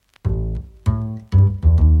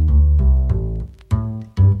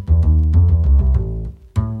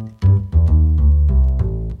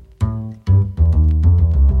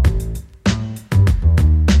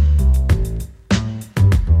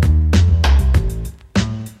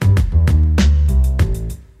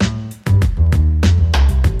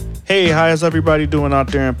Hey, how is everybody doing out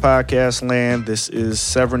there in podcast land? This is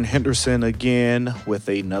Severin Henderson again with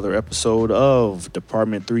another episode of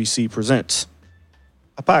Department 3C Presents,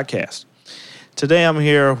 a podcast. Today I'm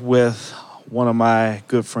here with one of my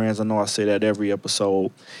good friends. I know I say that every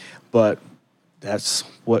episode, but that's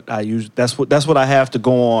what I use. That's what I have to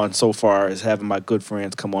go on so far, is having my good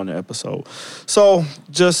friends come on the episode. So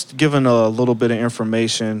just giving a little bit of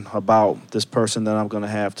information about this person that I'm going to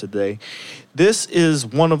have today. This is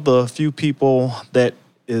one of the few people that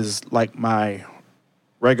is like my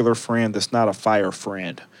regular friend that's not a fire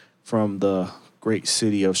friend from the great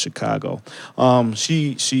city of Chicago.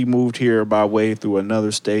 She moved here by way through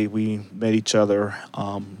another state. We met each other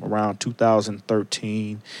around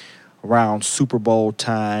 2013, around Super Bowl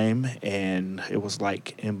time, and it was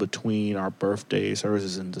like in between our birthdays. Hers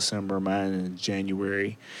is in December, mine in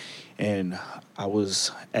January, and I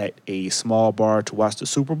was at a small bar to watch the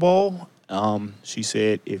Super Bowl. She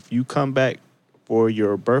said, if you come back for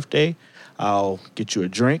your birthday, I'll get you a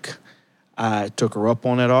drink. I took her up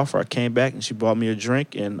on that offer. I came back and she bought me a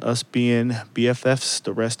drink, and us being BFFs,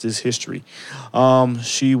 the rest is history.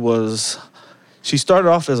 She started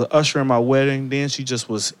off as an usher in my wedding. Then she just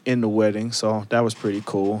was in the wedding, so that was pretty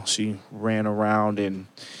cool. She ran around and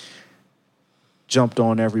jumped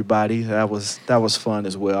on everybody. That was fun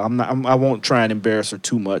as well. I won't try and embarrass her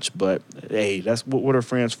too much, but hey, that's what her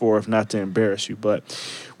friends for, if not to embarrass you. But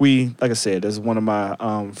like I said, this is one of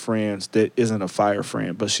my friends that isn't a fire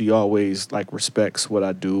friend, but she always respects what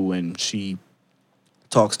I do, and she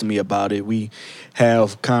talks to me about it. We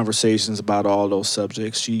have conversations about all those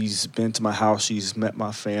subjects. She's been to my house. She's met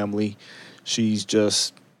my family. She's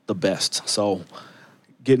just the best. So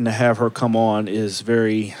getting to have her come on is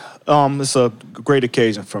very, it's a great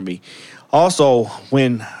occasion for me. Also,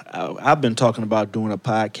 when I've been talking about doing a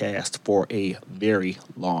podcast for a very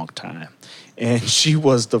long time, and she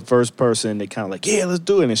was the first person that kind of yeah, let's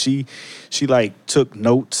do it. And she took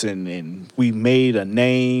notes, and we made a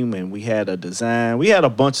name, and we had a design. We had a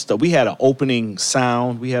bunch of stuff. We had an opening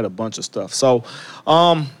sound. We had a bunch of stuff. So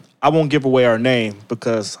I won't give away our name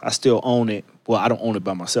because I still own it. Well, I don't own it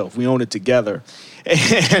by myself. We own it together,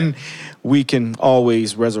 and we can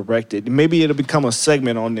always resurrect it. Maybe it'll become a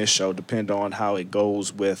segment on this show, depending on how it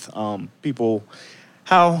goes with people,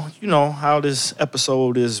 how this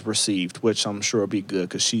episode is received, which I'm sure will be good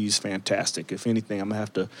because she's fantastic. If anything, I'm going to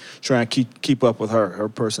have to try and keep up with her. Her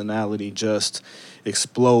personality just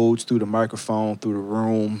explodes through the microphone, through the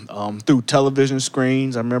room, through television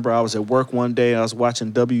screens. I remember I was at work one day, I was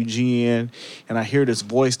watching WGN, and I hear this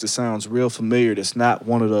voice that sounds real familiar. That's not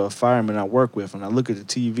one of the firemen I work with, and I look at the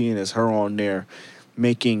TV, and it's her on there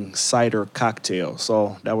making cider cocktails.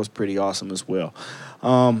 So that was pretty awesome as well.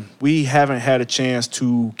 We haven't had a chance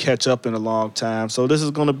to catch up in a long time, so this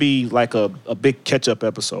is going to be like a big catch-up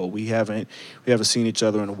episode. We haven't seen each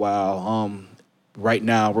other in a while. Right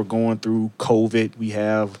now, we're going through COVID. We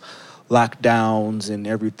have lockdowns and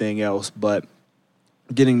everything else, but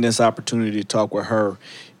getting this opportunity to talk with her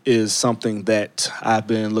is something that I've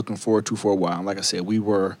been looking forward to for a while. Like I said,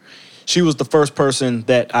 she was the first person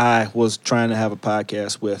that I was trying to have a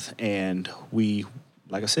podcast with, and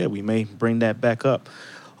like I said, we may bring that back up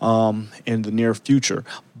in the near future.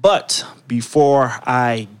 But before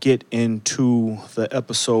I get into the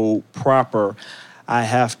episode proper, I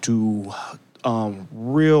have to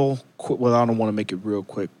real quick. Well, I don't want to make it real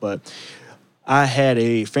quick, but I had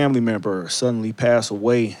a family member suddenly pass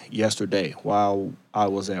away yesterday while I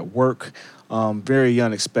was at work. Very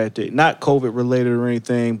unexpected, not COVID related or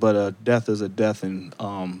anything, but a death is a death, and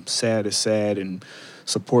sad is sad, and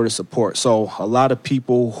support is support. So a lot of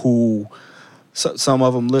people some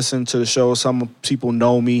of them listen to the show. Some people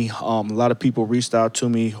know me. A lot of people reached out to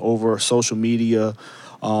me over social media,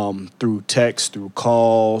 through text, through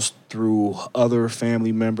calls, through other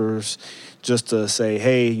family members, just to say,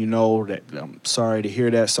 hey, that I'm sorry to hear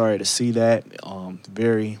that, sorry to see that.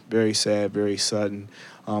 Very, very sad, very sudden,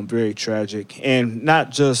 very tragic. And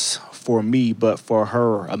not just for me, but for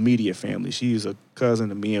her immediate family. She's a cousin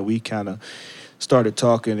to me, and we kind of started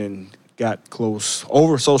talking and got close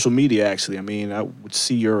over social media, actually. I mean, I would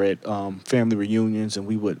see her at family reunions, and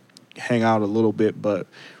we would hang out a little bit, but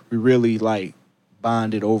we really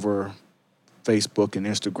bonded over Facebook and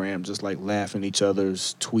Instagram, just laughing each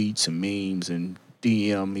other's tweets and memes and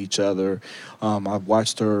DM each other. I've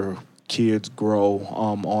watched her kids grow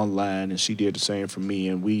online, and she did the same for me,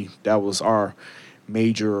 and that was our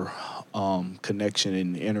major connection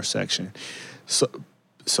and intersection.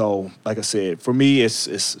 So like I said, for me it's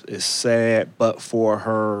sad, but for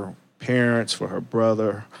her parents, for her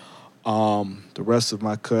brother, the rest of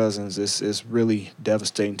my cousins, it's really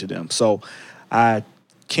devastating to them. So I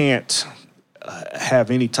can't have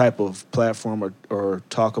any type of platform or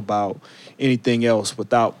talk about anything else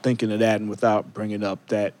without thinking of that and without bringing up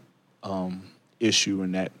that issue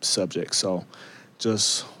and that subject. So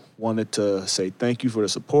just wanted to say thank you for the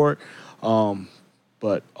support.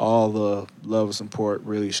 But all the love and support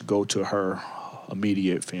really should go to her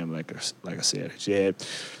immediate family. Like I said, she had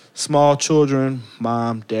small children,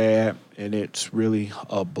 mom, dad, and it's really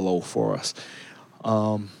a blow for us.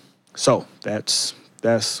 So that's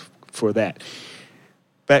for that.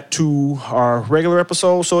 Back to our regular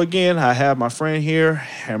episode. So again, I have my friend here,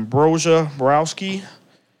 Ambrosia Borowski.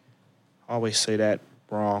 I always say that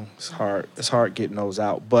wrong. It's hard getting those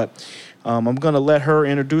out. But I'm going to let her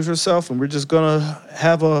introduce herself, and we're just going to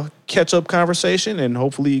have a catch-up conversation, and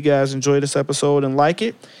hopefully you guys enjoy this episode and like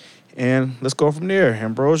it. And let's go from there.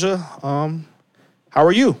 Ambrosia, how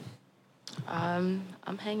are you? I'm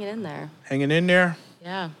hanging in there. Hanging in there?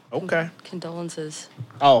 Yeah. Okay. Condolences.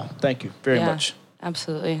 Oh, thank you very much.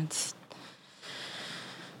 Absolutely. It's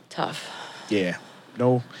tough. Yeah.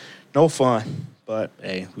 No fun. But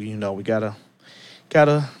hey, we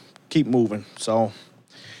gotta keep moving. So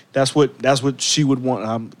that's what she would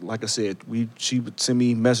want. Like I said, she would send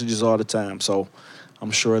me messages all the time. So I'm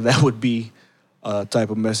sure that would be a type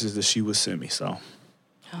of message that she would send me. So.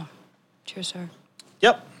 Oh, cheers, sir.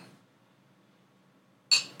 Yep.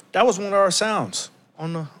 That was one of our sounds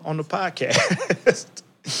on the podcast.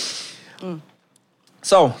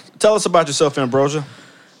 So, tell us about yourself, Ambrosia.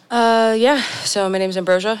 Yeah. So my name's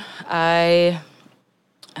Ambrosia. I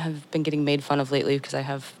have been getting made fun of lately because I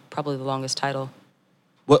have probably the longest title.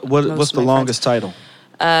 What's the longest title?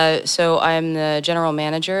 So I'm the general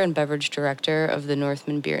manager and beverage director of the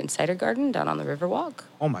Northman Beer and Cider Garden down on the Riverwalk.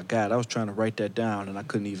 Oh my God, I was trying to write that down and I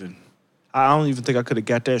don't even think I could have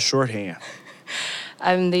got that shorthand.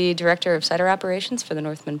 I'm the director of cider operations for the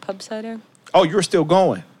Northman Pub Cider. Oh, you're still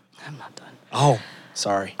going? I'm not done. Oh,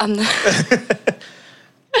 sorry. I'm the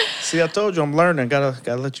See, I told you I'm learning.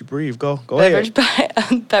 Gotta let you breathe. Go ahead.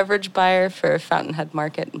 Beverage buyer for Fountainhead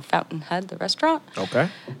Market and Fountainhead, the restaurant. Okay.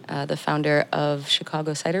 The founder of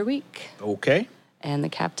Chicago Cider Week. Okay. And the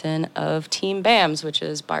captain of Team BAMS, which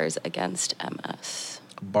is Bars Against MS.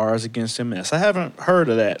 Bars Against MS. I haven't heard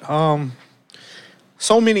of that.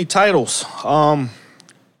 So many titles. One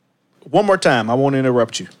more time. I won't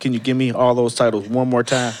interrupt you. Can you give me all those titles one more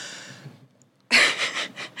time?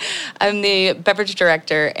 I'm the beverage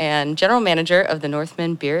director and general manager of the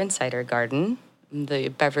Northman Beer and Cider Garden. I'm the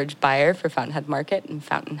beverage buyer for Fountainhead Market and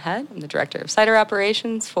Fountainhead. I'm the director of cider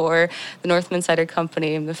operations for the Northman Cider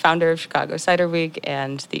Company. I'm the founder of Chicago Cider Week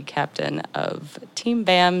and the captain of Team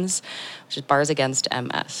BAMS, which is Bars Against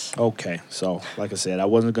MS. Okay, so like I said, I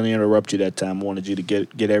wasn't going to interrupt you that time. I wanted you to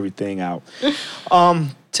get everything out.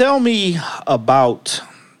 Tell me about...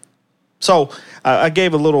 So I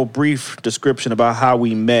gave a little brief description about how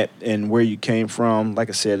we met and where you came from. Like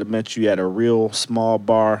I said, I met you at a real small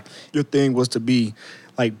bar. Your thing was to be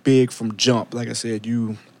like big from jump. Like I said,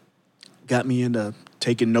 you got me into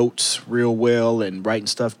taking notes real well and writing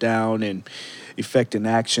stuff down and effecting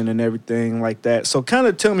action and everything like that. So kind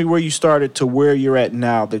of tell me where you started to where you're at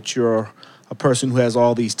now that you're a person who has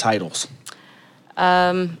all these titles.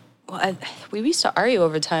 Well, we used to argue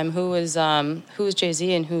over time who was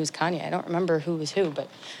Jay-Z and who was Kanye. I don't remember who was who, but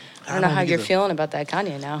I don't know how you're feeling about that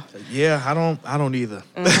Kanye now. Yeah, I don't either.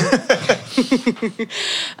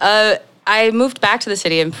 I moved back to the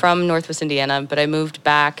city. I'm from Northwest Indiana, but I moved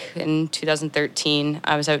back in 2013.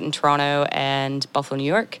 I was out in Toronto and Buffalo, New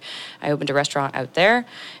York. I opened a restaurant out there,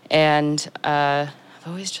 and I've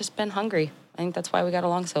always just been hungry. I think that's why we got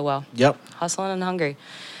along so well. Yep. Hustling and hungry.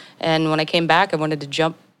 And when I came back, I wanted to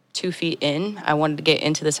jump 2 feet in. I wanted to get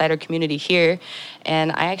into the cider community here,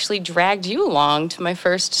 and I actually dragged you along to my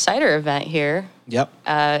first cider event here.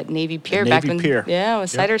 Yep. Navy Pier. Pier. Yeah, it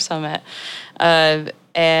was Cider Summit.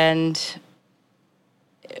 And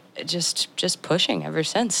just pushing ever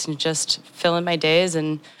since, and just filling my days.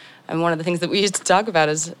 And one of the things that we used to talk about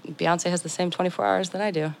is Beyonce has the same 24 hours that I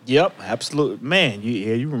do. Yep, absolutely. Man,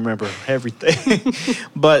 you remember everything.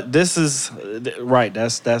 But this is, right,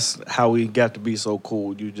 that's how we got to be so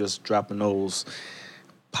cool. You just dropping those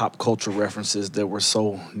pop culture references that were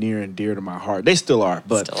so near and dear to my heart. They still are.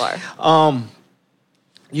 But still are.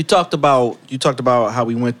 You talked about how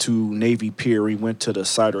we went to Navy Pier. We went to the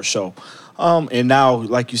cider show. And now,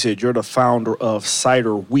 like you said, you're the founder of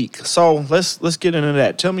Cider Week. So let's get into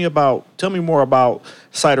that. Tell me more about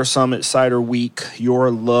Cider Summit, Cider Week, your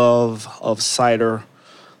love of cider.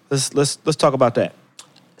 Let's talk about that.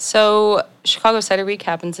 So Chicago Cider Week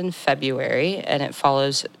happens in February, and it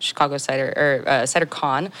follows Chicago Cider or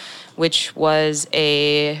CiderCon, which was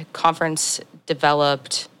a conference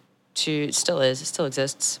developed it still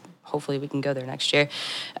exists. Hopefully we can go there next year.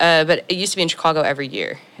 But it used to be in Chicago every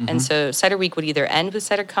year. And so Cider Week would either end with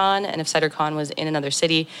CiderCon, and if CiderCon was in another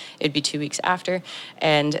city, it'd be 2 weeks after.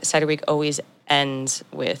 And Cider Week always ends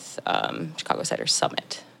with Chicago Cider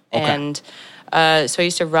Summit. Okay. And so I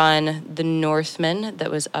used to run the Northman that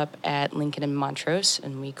was up at Lincoln and Montrose,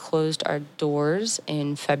 and we closed our doors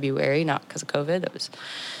in February, not because of COVID. That was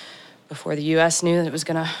before the U.S. knew that it was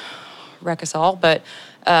going to wreck us all, but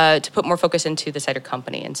to put more focus into the cider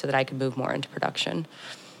company and so that I could move more into production.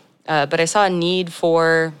 But I saw a need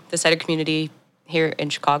for the cider community here in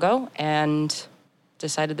Chicago and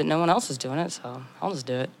decided that no one else is doing it, so I'll just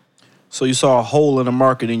do it. So you saw a hole in the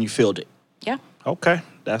market and you filled it. Yeah. Okay,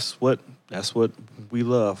 that's what we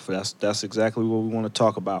love. That's exactly what we want to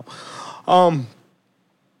talk about.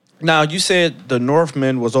 Now you said the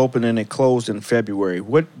Northman was open and it closed in February.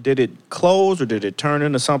 What did it close or did it turn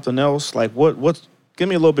into something else? Like what? Give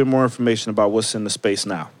me a little bit more information about what's in the space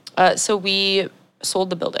now. So we sold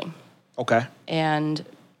the building. Okay. And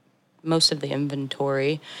most of the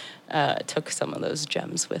inventory took some of those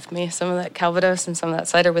gems with me, some of that Calvados and some of that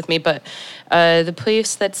cider with me. But the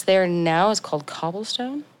place that's there now is called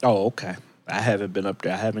Cobblestone. Oh, okay. I haven't been up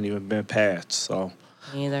there. I haven't even been past, so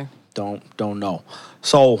Me either. don't know.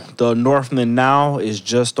 So the Northman now is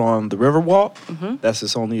just on the Riverwalk. Mm-hmm. That's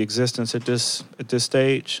its only existence at this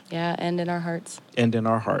stage. Yeah, and in our hearts. And in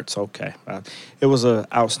our hearts. Okay. It was a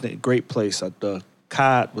outstanding, great place. The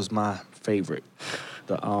cod was my favorite.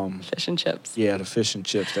 The Fish and chips. Yeah, the fish and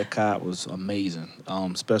chips. That cod was amazing.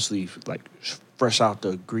 Especially like fresh out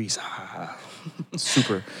the grease.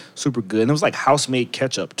 Super, super good. And it was like house-made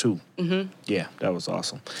ketchup too. Mm-hmm. Yeah, that was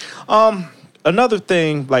awesome. Another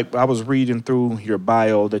thing, like I was reading through your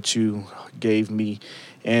bio that you gave me,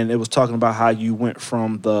 and it was talking about how you went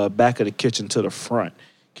from the back of the kitchen to the front.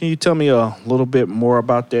 Can you tell me a little bit more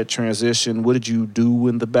about that transition? What did you do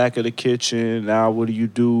in the back of the kitchen? Now what do you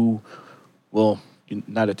do? Well, you're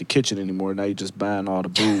not at the kitchen anymore. Now you're just buying all the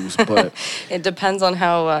booze. But It depends on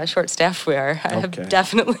how short-staffed we are. I have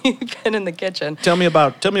definitely been in the kitchen. Tell me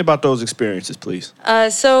about those experiences, please.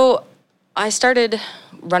 So I started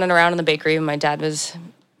running around in the bakery when my dad was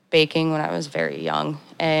baking when I was very young.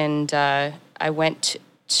 And I went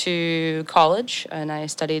to college and I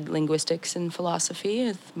studied linguistics and philosophy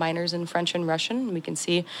with minors in French and Russian. We can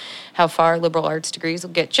see how far liberal arts degrees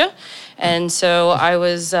will get you. And so I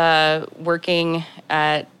was working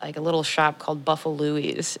at like a little shop called Buffalo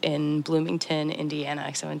Louie's in Bloomington, Indiana.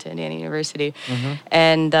 So I went to Indiana University. Mm-hmm.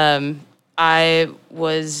 And I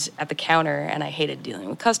was at the counter and I hated dealing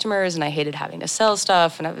with customers and I hated having to sell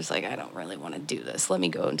stuff. And I was like, I don't really want to do this. Let me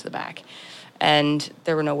go into the back. And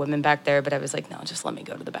there were no women back there, but I was like, no, just let me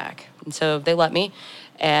go to the back. And so they let me,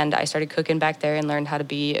 and I started cooking back there and learned how to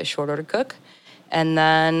be a short order cook. And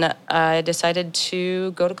then I decided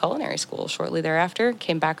to go to culinary school shortly thereafter,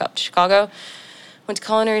 came back up to Chicago, went to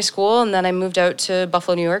culinary school, and then I moved out to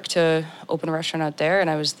Buffalo, New York to open a restaurant out there, and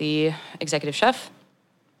I was the executive chef.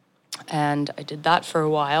 And I did that for a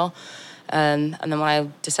while. And then when I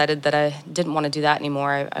decided that I didn't want to do that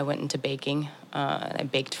anymore, I went into baking. And I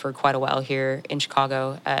baked for quite a while here in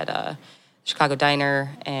Chicago at Chicago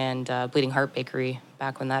Diner and Bleeding Heart Bakery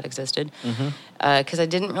back when that existed. Because I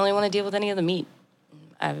didn't really want to deal with any of the meat.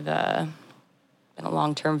 I've been a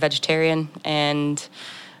long-term vegetarian, and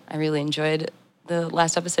I really enjoyed the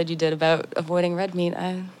last episode you did about avoiding red meat.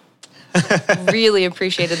 I really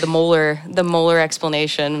appreciated the molar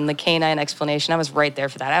explanation and the canine explanation. I was right there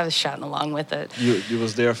for that. I was shouting along with it. You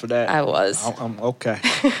was there for that? I was. I'm okay.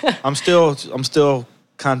 I'm still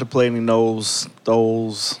contemplating those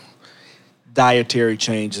dietary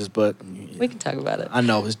changes, but we can talk about it. I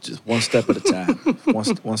know it's just one step at a time.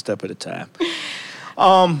 one step at a time.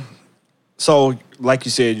 So like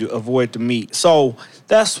you said, you avoid the meat. So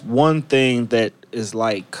that's one thing that is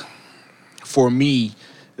like, for me,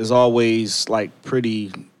 is always like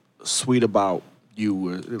pretty sweet about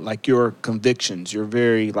you, like your convictions. You're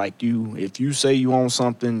very like if you say you own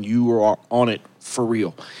something, you are on it for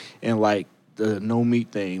real. And like the no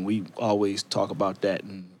meat thing, we always talk about that.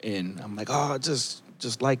 And I'm like, oh, just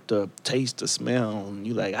like the taste, the smell. And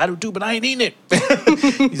you like, I do too, but I ain't eating it.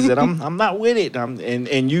 He said, I'm not with it.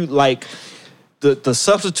 And you like the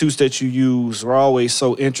substitutes that you use are always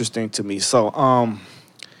so interesting to me. So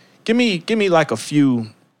give me like a few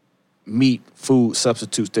meat food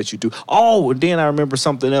substitutes that you do. Oh, and then I remember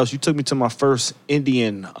something else. You took me to my first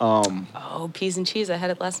Indian. Peas and cheese. I had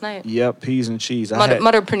it last night. Yep, peas and cheese.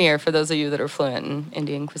 Mutter paneer for those of you that are fluent in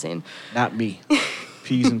Indian cuisine. Not me.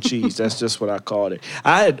 Peas and cheese. That's just what I called it.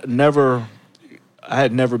 I had never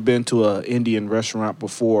been to an Indian restaurant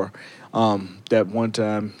before. That one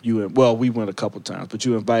time we went a couple times, but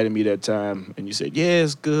you invited me that time, and you said, "Yeah,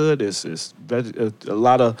 it's good. It's a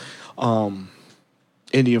lot of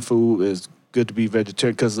Indian food is good to be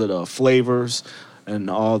vegetarian because of the flavors and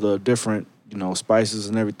all the different spices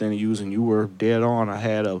and everything they use." And you were dead on. I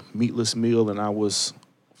had a meatless meal, and I was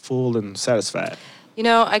full and satisfied.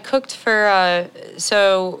 I cooked for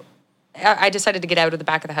so I decided to get out of the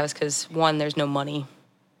back of the house because, one, there's no money.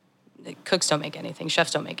 Cooks don't make anything.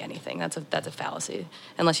 Chefs don't make anything. That's a fallacy.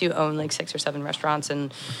 Unless you own like 6 or 7 restaurants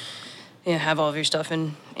and have all of your stuff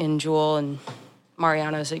in Jewel and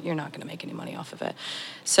Mariano's, you're not going to make any money off of it.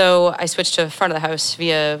 So I switched to front of the house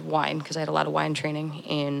via wine because I had a lot of wine training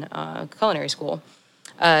in culinary school.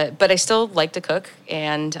 But I still like to cook,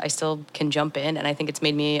 and I still can jump in, and I think it's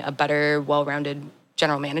made me a better, well-rounded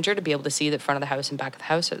general manager to be able to see that front of the house and back of the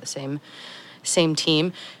house are the same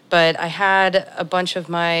team. But I had a bunch of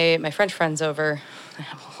my French friends over. I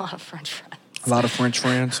have a lot of French friends. A lot of French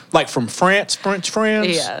friends? Like from France, French friends?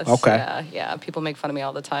 Yes. Okay. Yeah. People make fun of me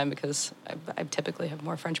all the time because I typically have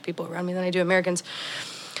more French people around me than I do Americans.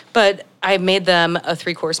 But I made them a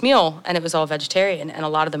 3-course meal, and it was all vegetarian. And a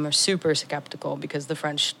lot of them are super skeptical because the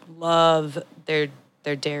French love their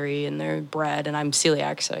dairy and their bread, and I'm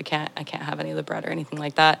celiac, so I can't have any of the bread or anything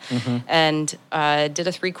like that. Mm-hmm. And did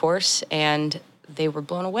a 3-course, and they were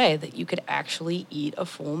blown away that you could actually eat a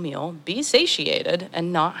full meal, be satiated,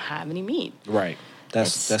 and not have any meat. Right.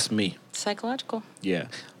 That's me. Psychological. Yeah.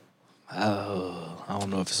 I don't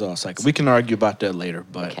know if it's all psycho. We can argue about that later,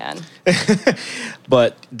 but we can.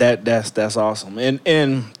 But that's awesome.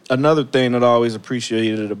 And another thing that I always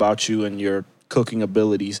appreciated about you and your cooking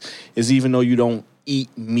abilities is even though you don't eat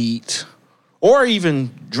meat or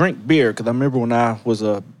even drink beer, because I remember when I was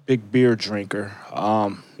a big beer drinker,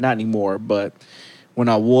 not anymore, but when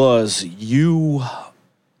I was, you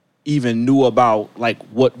even knew about like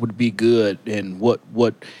what would be good and what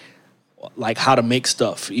like how to make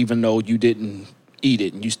stuff, even though you didn't eat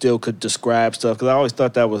it, and you still could describe stuff. Because I always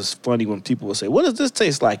thought that was funny when people would say, "What does this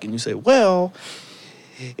taste like?" And you say, "Well,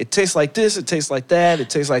 it tastes like this, it tastes like that, it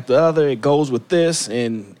tastes like the other, it goes with this,"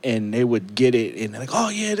 and they would get it, and they're like, "Oh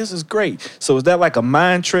yeah, this is great." So is that like a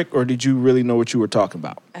mind trick, or did you really know what you were talking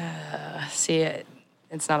about?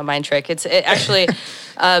 It's not a mind trick. It actually,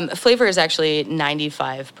 flavor is actually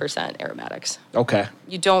 95% aromatics. Okay.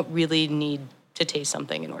 You don't really need to taste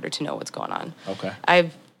something in order to know what's going on. Okay.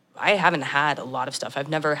 I haven't had a lot of stuff. I've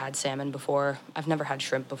never had salmon before. I've never had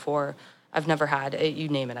shrimp before. I've never had it, you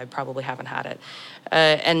name it. I probably haven't had it.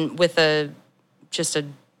 And with just a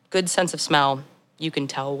good sense of smell, you can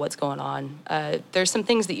tell what's going on. There's some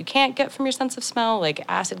things that you can't get from your sense of smell, like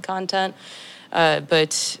acid content.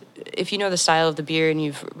 But if you know the style of the beer and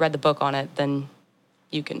you've read the book on it, then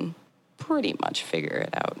you can pretty much figure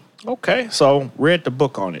it out. Okay, so read the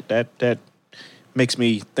book on it. That makes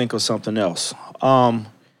me think of something else.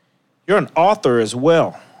 You're an author as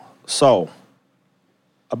well. So,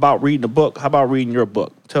 about reading a book, how about reading your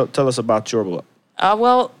book? Tell us about your book.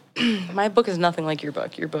 Well, my book is nothing like your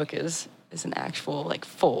book. Your book is an actual, like,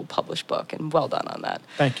 full published book, and well done on that.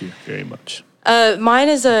 Thank you very much. Mine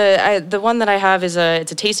is the one that I have is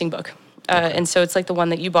it's a tasting book. Okay. And so it's like the one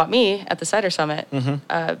that you bought me at the Cider Summit.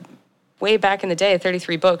 Mm-hmm. Way back in the day,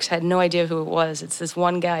 33 books, had no idea who it was. It's this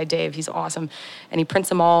one guy, Dave, he's awesome. And he prints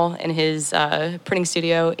them all in his printing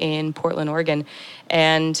studio in Portland, Oregon.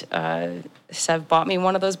 And Sev bought me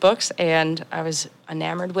one of those books, and I was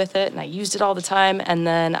enamored with it, and I used it all the time. And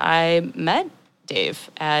then I met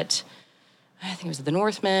Dave at, I think it was the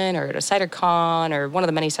Northman or at a Cider Con or one of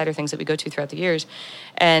the many cider things that we go to throughout the years.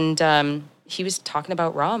 And he was talking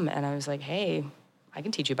about rum, and I was like, hey, I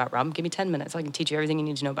can teach you about rum. Give me 10 minutes. I can teach you everything you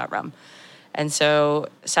need to know about rum. And so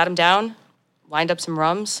sat him down, lined up some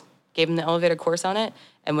rums, gave him the elevator course on it.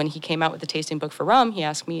 And when he came out with the tasting book for rum, he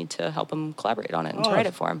asked me to help him collaborate on it and to write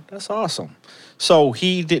it for him. That's awesome. So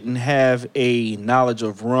he didn't have a knowledge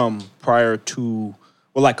of rum prior to,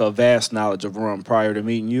 well, like a vast knowledge of rum prior to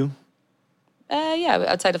meeting you? Yeah,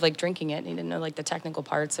 outside of like drinking it. He didn't know like the technical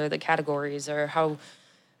parts or the categories or how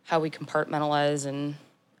we compartmentalize and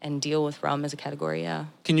deal with rum as a category, yeah.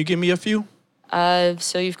 Can you give me a few?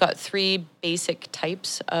 So you've got 3 basic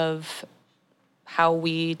types of how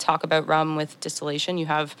we talk about rum with distillation. You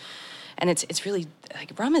have, and it's really,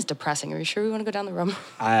 like, rum is depressing. Are you sure we want to go down the rum?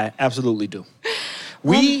 I absolutely do.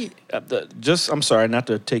 I'm sorry, not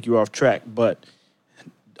to take you off track, but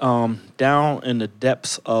down in the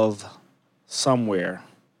depths of somewhere,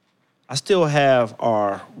 I still have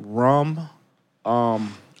our rum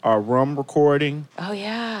recording. Oh,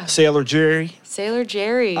 yeah. Sailor Jerry. Sailor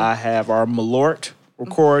Jerry. I have our Malort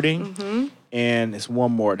recording. And it's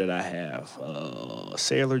one more that I have.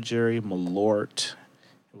 Sailor Jerry, Malort.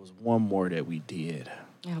 It was one more that we did.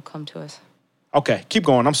 It'll come to us. Okay, keep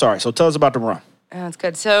going. I'm sorry. So tell us about the rum. That's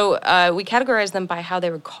good. So we categorize them by how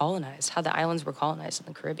they were colonized, how the islands were colonized in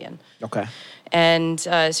the Caribbean. Okay. And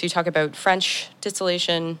so you talk about French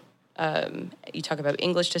distillation, you talk about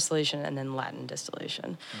English distillation, and then Latin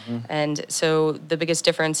distillation. And so the biggest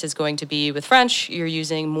difference is going to be with French, you're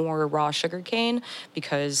using more raw sugar cane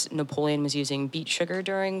because Napoleon was using beet sugar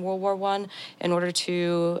during World War I in order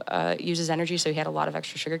to use his energy. So he had a lot of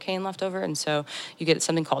extra sugar cane left over. And so you get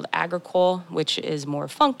something called agricole, which is more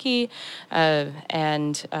funky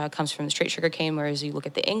and comes from the straight sugar cane. Whereas you look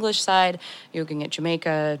at the English side, you're looking at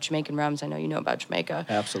Jamaica, Jamaican rums. I know you know about Jamaica.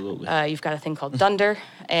 Absolutely. You've got a thing called Dunder,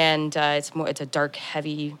 and it's a dark,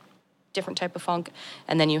 heavy, different type of funk.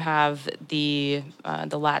 And then you have the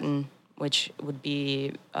Latin, which would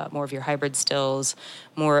be more of your hybrid stills,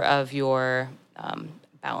 more of your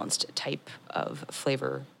balanced type of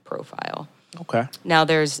flavor profile. Okay. Now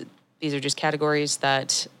these are just categories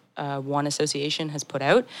that one association has put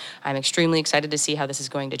out. I'm extremely excited to see how this is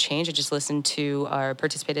going to change. I just listened to or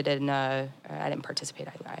participated in, I didn't participate,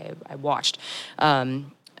 I watched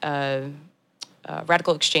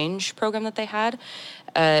Radical Exchange program that they had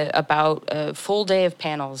about a full day of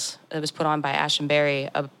panels that was put on by Ashton Berry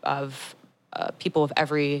of people of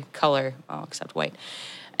every color, well, except white,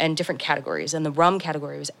 and different categories. And the rum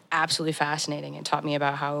category was absolutely fascinating. It taught me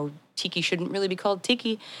about how tiki shouldn't really be called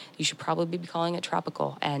tiki. You should probably be calling it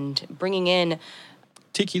tropical, and bringing in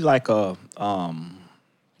tiki like a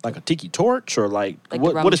tiki torch, or like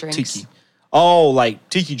what is drinks. tiki? Oh, like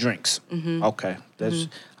tiki drinks. Okay, that's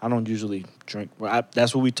I don't usually drink.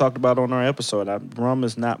 That's what we talked about on our episode. Rum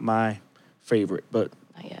is not my favorite, but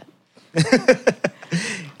not yet.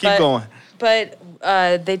 Keep going. But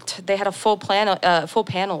they had a full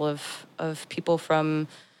panel of people from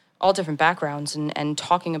all different backgrounds and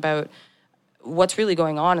talking about what's really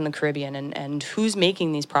going on in the Caribbean and who's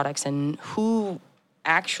making these products and who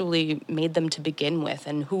actually made them to begin with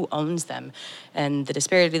and who owns them and the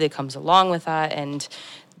disparity that comes along with that. And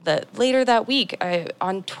later that week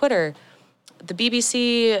on Twitter, the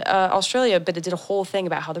BBC Australia did a whole thing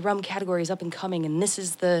about how the rum category is up and coming, and this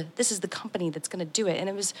is the company that's going to do it. And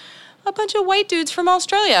it was a bunch of white dudes from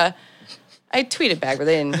Australia. I tweeted back, but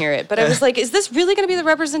they didn't hear it. But I was like, is this really going to be the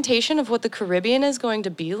representation of what the Caribbean is going to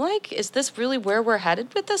be like? Is this really where we're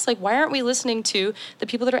headed with this? Like, why aren't we listening to the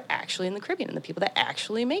people that are actually in the Caribbean and the people that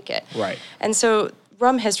actually make it? Right. And so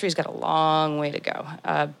rum history's got a long way to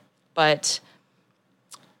go. But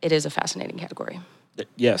it is a fascinating category.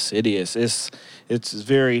 Yes, it is. It's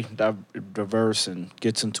very diverse and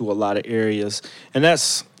gets into a lot of areas. And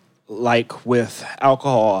that's like with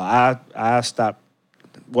alcohol. I stopped.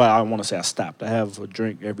 Well, I don't want to say I stopped. I have a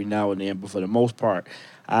drink every now and then, but for the most part,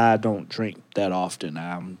 I don't drink that often.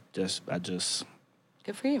 I just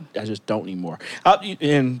Good for you. I just don't anymore.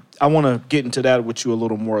 And I want to get into that with you a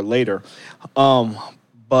little more later.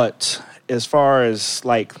 But as far as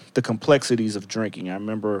like the complexities of drinking, I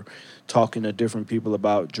remember talking to different people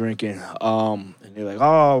about drinking, and they're like,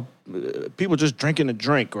 "Oh, people just drinking a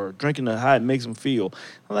drink or drinking how it makes them feel."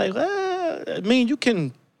 I'm like, I mean, you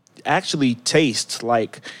can actually taste.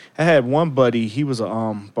 Like, I had one buddy, he was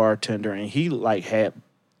a bartender, and he like had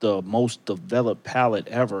the most developed palate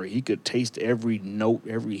ever. He could taste every note,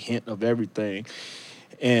 every hint of everything.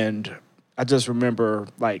 And I just remember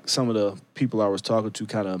like some of the people I was talking to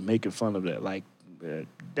kind of making fun of that. Like,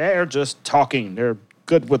 they're just talking. They're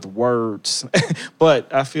good with words.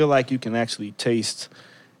 But I feel like you can actually taste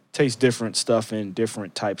different stuff in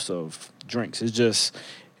different types of drinks. It's just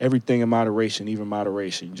everything in moderation, even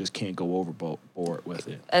moderation. You just can't go overboard with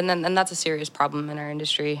it. And that's a serious problem in our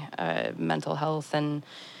industry, mental health and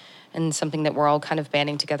something that we're all kind of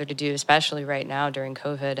banding together to do, especially right now during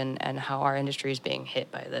COVID and how our industry is being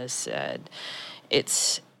hit by this.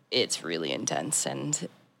 It's really intense, and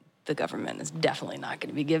the government is definitely not going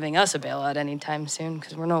to be giving us a bailout anytime soon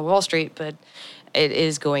because we're not Wall Street, but it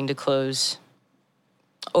is going to close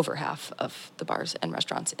over half of the bars and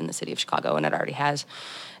restaurants in the city of Chicago, and it already has.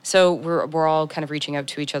 So we're all kind of reaching out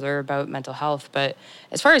to each other about mental health. But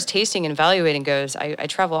as far as tasting and evaluating goes, I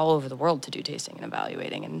travel all over the world to do tasting and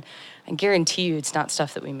evaluating, and I guarantee you it's not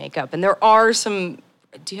stuff that we make up. And there are some.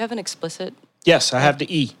 Do you have an explicit Yes, I have the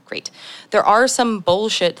E. Great. There are some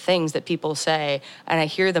bullshit things that people say, and I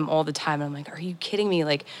hear them all the time. And I'm like, are you kidding me?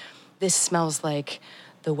 Like, this smells like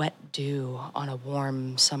the wet dew on a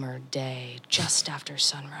warm summer day just after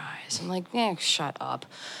sunrise. I'm like, shut up.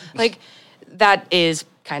 Like, that is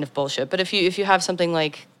kind of bullshit. But if you have something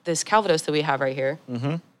like this Calvados that we have right here,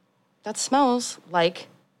 that smells like,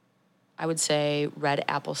 I would say, red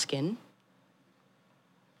apple skin.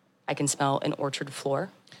 I can smell an orchard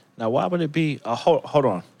floor. Now, why would it be? Hold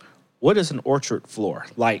on. What is an orchard floor?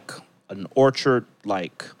 Like an orchard,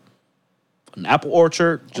 like an apple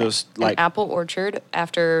orchard, just like an apple orchard.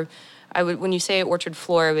 After when you say orchard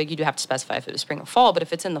floor, like, you do have to specify if it was spring or fall. But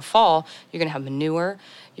if it's in the fall, you're gonna have manure.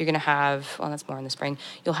 You're gonna have that's more in the spring.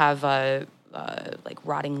 You'll have like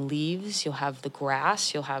rotting leaves. You'll have the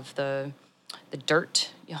grass. You'll have the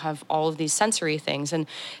dirt. You'll have all of these sensory things, and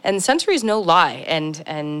sensory is no lie.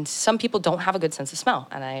 And some people don't have a good sense of smell,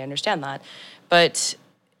 and I understand that, but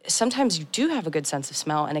sometimes you do have a good sense of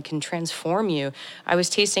smell, and it can transform you. I was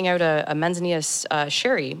tasting out a Manzanilla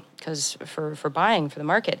sherry because for buying for the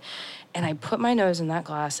market, and I put my nose in that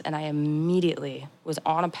glass, and I immediately was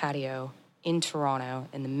on a patio in Toronto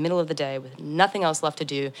in the middle of the day with nothing else left to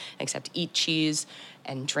do except eat cheese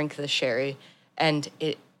and drink the sherry, and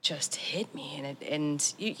it just hit me.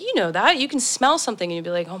 And you know that you can smell something and you'd be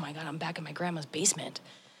like, oh my God, I'm back in my grandma's basement.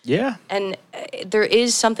 Yeah. And there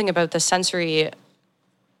is something about the sensory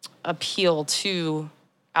appeal to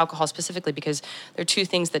alcohol specifically, because there are two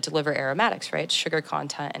things that deliver aromatics, right? Sugar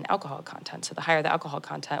content and alcohol content. So the higher the alcohol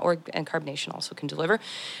content, and carbonation also can deliver,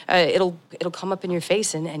 it'll come up in your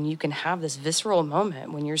face, and you can have this visceral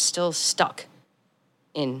moment when you're still stuck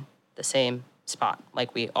in the same spot,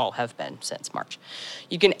 like we all have been since March.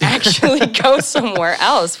 You can actually go somewhere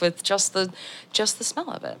else with just the smell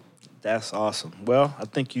of it. That's awesome. Well, I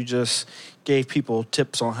think you just gave people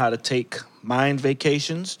tips on how to take mind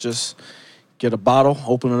vacations. Just get a bottle,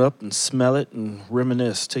 open it up, and smell it, and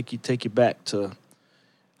reminisce. Take you back to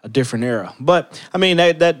a different era. But I mean,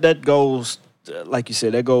 that goes, like you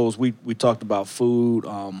said, that goes. We talked about food,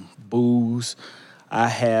 booze. I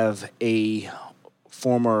have a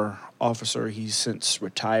former officer. He's since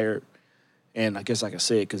retired, and I guess I can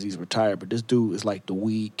say it because he's retired, but this dude is like the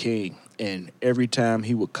weed king. And every time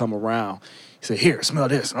he would come around, he said, "Here, smell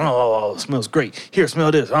this. Oh, it smells great. Here,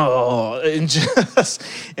 smell this. Oh," and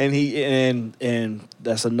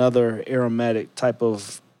that's another aromatic type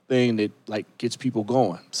of thing that like gets people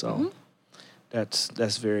going. So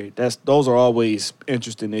those are always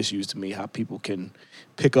interesting issues to me, how people can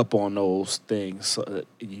pick up on those things. So,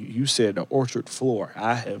 you said the orchard floor.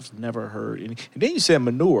 I have never heard any. And then you said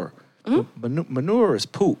manure. Mm-hmm. Manure is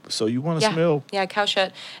poop, so you want to smell. Yeah, cow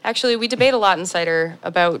shit. Actually, we debate a lot in Cider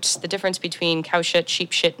about the difference between cow shit,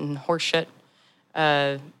 sheep shit, and horse shit.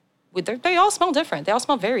 They all smell different. They all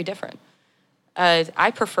smell very different. I'm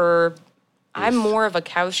more of a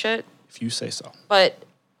cow shit. If you say so. But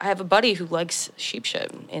I have a buddy who likes sheep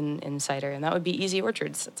shit in cider, and that would be Easy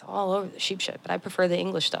Orchards. It's all over the sheep shit, but I prefer the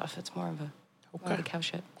English stuff. It's more of a cow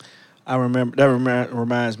shit. I remember, that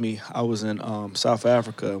reminds me, I was in South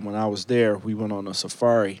Africa. When I was there, we went on a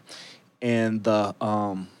safari, and the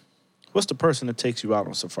what's the person that takes you out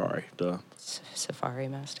on safari? The safari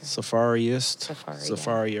master. Safariist?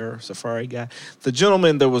 Safari guy. The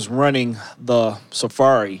gentleman that was running the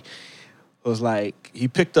safari was like, he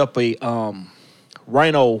picked up a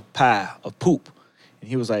rhino pie of poop, and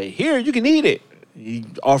he was like, "Here, you can eat it." He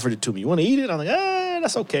offered it to me. "You want to eat it?" I'm like,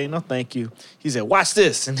 "That's okay. No, thank you." He said, "Watch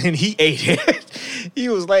this." And then he ate it. He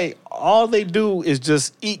was like, all they do is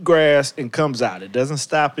just eat grass and comes out. It doesn't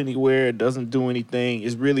stop anywhere. It doesn't do anything.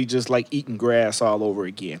 It's really just like eating grass all over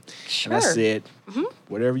again. Sure. And I said,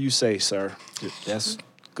 whatever you say, sir. That's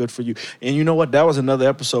good for you. And you know what? That was another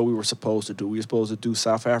episode we were supposed to do. We were supposed to do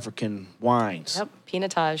South African wines. Yep,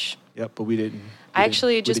 pinotage. Yep, but we didn't. I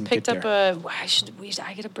actually just picked up I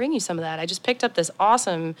gotta bring you some of that. I just picked up this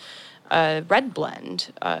awesome red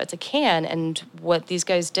blend. It's a can, and what these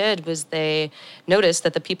guys did was they noticed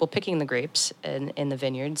that the people picking the grapes in the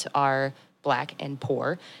vineyards are Black and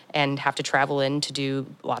poor and have to travel in to do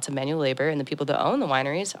lots of manual labor, and the people that own the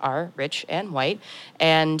wineries are rich and white.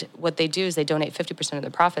 And what they do is they donate 50% of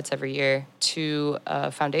their profits every year to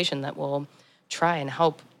a foundation that will try and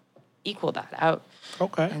help equal that out.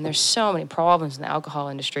 Okay. And there's so many problems in the alcohol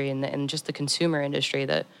industry and just the consumer industry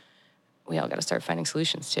that we all got to start finding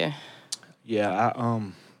solutions to. Yeah, I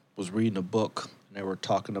was reading a book, and they were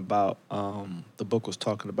talking about, the book was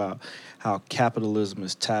talking about how capitalism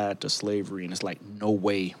is tied to slavery, and it's like no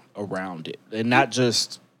way around it. And not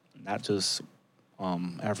just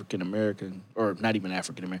African American, or not even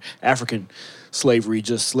African American, African slavery,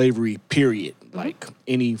 just slavery, period. Like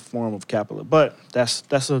any form of capital. But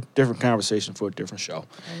that's a different conversation for a different show.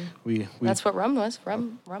 We That's what rum was.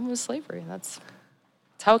 Rum was slavery. That's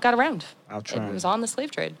how it got around. I'll try. It was on the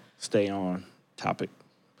slave trade. Stay on topic.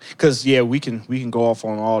 Because we can go off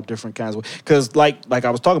on all different kinds of, because like I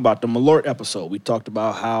was talking about the Malort episode, we talked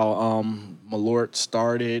about how Malort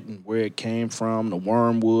started and where it came from, the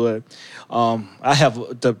wormwood. I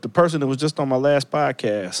have the person that was just on my last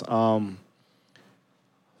podcast,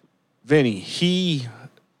 Vinny. He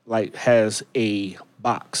like has a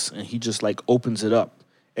box and he just like opens it up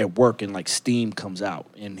at work and like steam comes out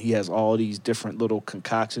and he has all these different little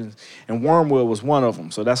concoctions and wormwood was one of them.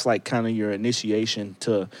 So that's like kind of your initiation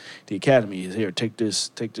to the academy is here, take this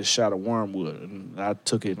shot of wormwood. And I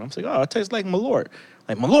took it and I'm like, oh, it tastes like Malort.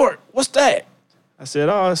 Like, Malort, what's that? I said,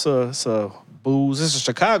 oh, it's a booze. It's a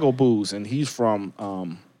Chicago booze. And he's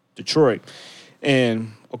from Detroit.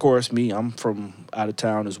 And of course I'm from out of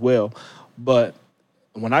town as well. But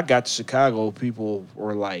when I got to Chicago, people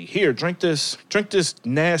were like, here, drink this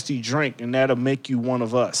nasty drink, and that'll make you one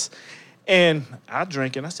of us. And I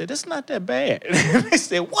drank it, and I said, it's not that bad. And they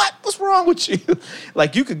said, what? What's wrong with you?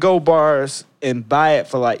 Like, you could go bars and buy it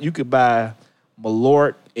for, like, you could buy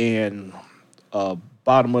Malort and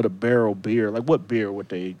bottom of the barrel beer. Like, what beer would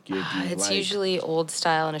they give you? It's like, usually old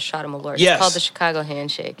style and a shot of Malort. Yes. It's called the Chicago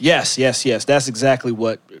Handshake. Yes. That's exactly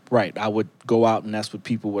what, right. I would go out and that's what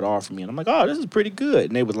people would offer me. And I'm like, oh, this is pretty good.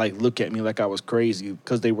 And they would like look at me like I was crazy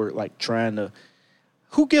because they were like trying to,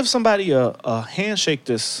 who gives somebody a handshake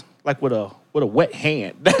this, like with a wet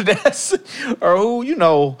hand? That's, or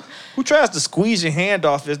who tries to squeeze your hand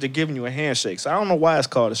off as they're giving you a handshake. So I don't know why it's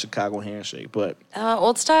called a Chicago Handshake, but.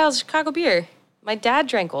 Old style is Chicago beer. My dad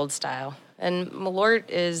drank Old Style, and Malort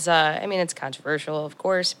is, it's controversial, of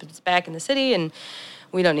course, but it's back in the city, and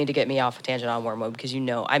we don't need to get me off a tangent on wormwood because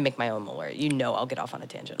I make my own Malort. I'll get off on a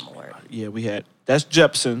tangent on Malort. Yeah, that's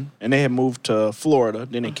Jepson, and they had moved to Florida,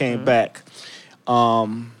 then they came back.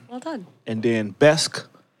 Well done. And then Besk.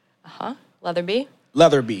 Leatherby.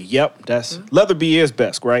 Leatherby, yep, that's, Leatherby is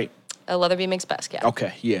Besk, right? Leatherby makes Besk, yeah.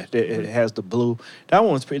 Okay, yeah, it has the blue. That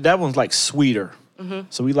one's like sweeter.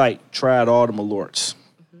 So we like tried all the Malorts.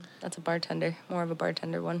 That's more of a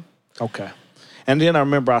bartender one. Okay. And then I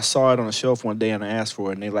remember I saw it on a shelf one day and I asked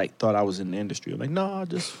for it and they like thought I was in the industry. I'm like, no, I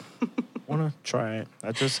just want to try it.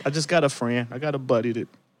 I just got a friend. I got a buddy that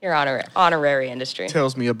Your honorary industry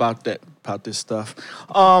tells me about this stuff.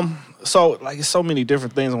 So like so many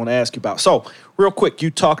different things I want to ask you about. So real quick, you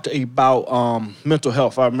talked about mental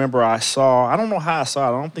health. I remember I don't know how I saw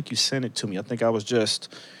it. I don't think you sent it to me. I think I was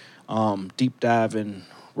just deep diving,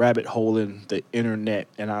 rabbit holing the internet,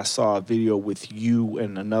 and I saw a video with you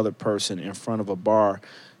and another person in front of a bar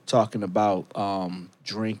talking about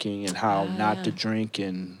drinking and how not to drink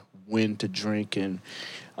and when to drink and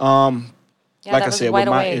like I said, with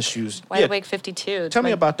my issues. Wide Awake 52. Tell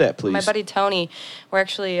me about that, please. My buddy Tony, we're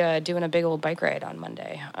actually doing a big old bike ride on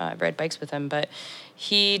Monday. I ride bikes with him, but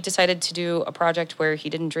he decided to do a project where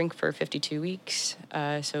he didn't drink for 52 weeks,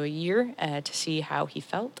 so a year, to see how he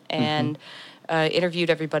felt, and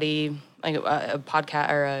interviewed everybody, like a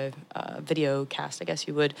podcast or a video cast, I guess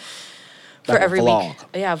you would, for like every vlog. week.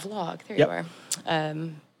 Yeah, vlog. There you are.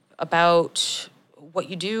 About what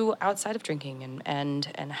you do outside of drinking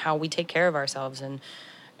and how we take care of ourselves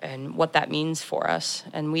and what that means for us.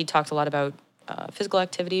 And we talked a lot about physical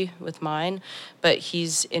activity with mine, but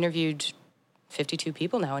he's interviewed 52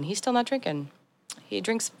 people now and he's still not drinking. He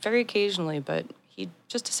drinks very occasionally, but he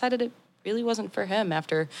just decided it really wasn't for him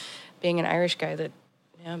after being an Irish guy that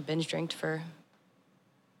binge drinked for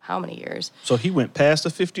how many years. So he went past the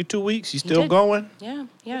 52 weeks? He's still going? Yeah.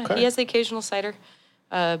 Okay. He has the occasional cider,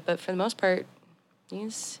 but for the most part, he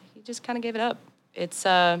just kind of gave it up. It is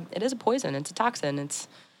a poison. It's a toxin. It's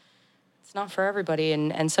not for everybody,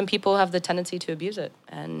 and some people have the tendency to abuse it.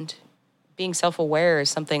 And being self-aware is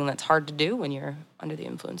something that's hard to do when you're under the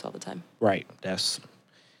influence all the time. Right. That's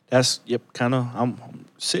kind of, I'm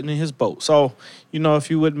sitting in his boat. So, if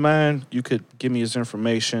you wouldn't mind, you could give me his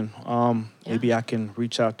information. Maybe I can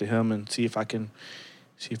reach out to him and see if I can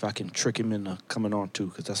trick him into coming on too,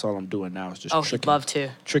 because that's all I'm doing now is just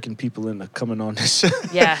tricking people into coming on this show.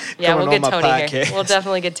 Yeah, we'll get Tony podcast here. We'll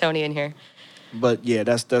definitely get Tony in here. But yeah,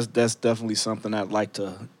 that's definitely something I'd like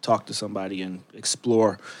to talk to somebody and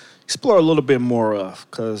explore a little bit more of,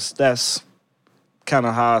 because that's kind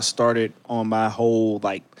of how I started on my whole,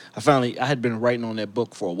 like, I had been writing on that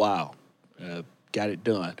book for a while, got it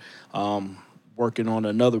done. Working on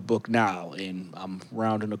another book now, and I'm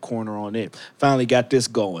rounding the corner on it. Finally got this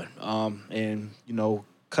going. And,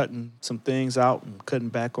 cutting some things out and cutting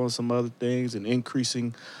back on some other things and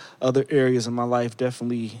increasing other areas of my life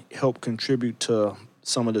definitely helped contribute to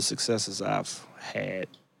some of the successes I've had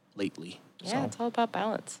lately. Yeah, it's all about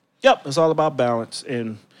balance. Yep, it's all about balance.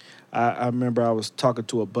 And I remember I was talking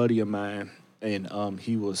to a buddy of mine, and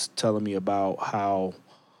he was telling me about how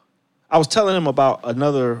I was telling him about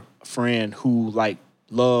another friend who like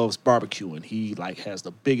loves barbecuing. He like has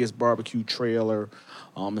the biggest barbecue trailer.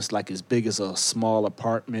 It's like as big as a small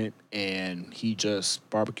apartment, and he just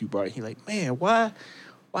barbecue. He like, man,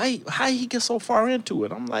 how he get so far into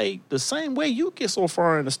it? I'm like, the same way you get so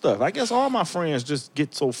far into stuff. I guess all my friends just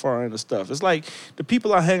get so far into stuff. It's like the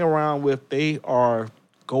people I hang around with, they are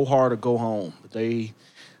go hard or go home.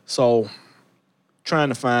 So trying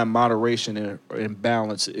to find moderation and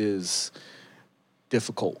balance is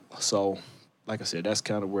difficult. So, like I said, that's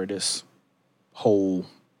kind of where this whole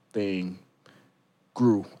thing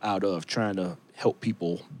grew out of, trying to help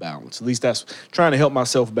people balance. At least that's trying to help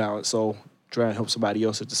myself balance. So try and help somebody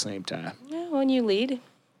else at the same time. Yeah, when you lead,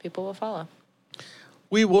 people will follow.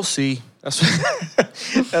 We will see. That's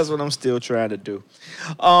what I'm still trying to do.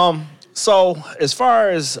 So as far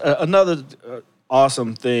as another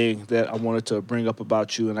awesome thing that I wanted to bring up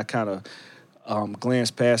about you, and I kind of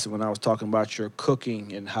glanced past it when I was talking about your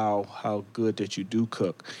cooking and how good that you do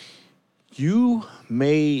cook. You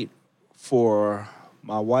made for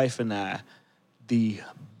my wife and I the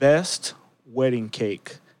best wedding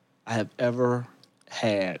cake I have ever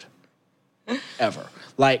had, ever.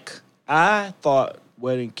 Like, I thought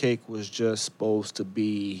wedding cake was just supposed to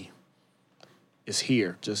be, it's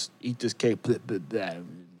here. Just eat this cake, blah, blah, blah.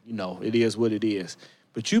 You know, it is what it is.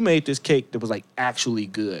 But you made this cake that was, like, actually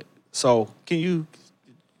good. So, can you,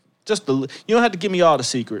 you don't have to give me all the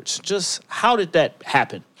secrets. Just, how did that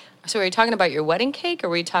happen? So are you talking about your wedding cake, or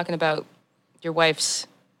were you talking about your wife's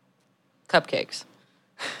cupcakes?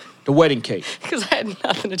 The wedding cake. Because I had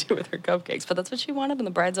nothing to do with her cupcakes, but that's what she wanted, and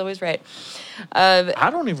the bride's always right. I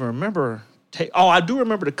don't even remember. I do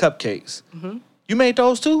remember the cupcakes. Mm-hmm. You made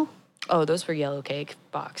those too? Oh, those were yellow cake,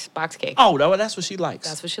 box cake. Oh, that's what she likes.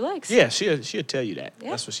 That's what she likes. Yeah, she'll tell you that.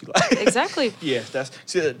 Yeah. That's what she likes. Exactly. Yeah,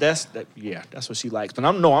 that's what she likes. But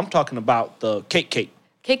I'm talking about the cake.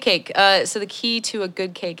 Cake. So the key to a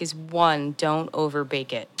good cake is, one, don't over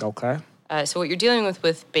bake it. Okay. So what you're dealing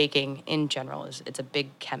with baking in general is it's a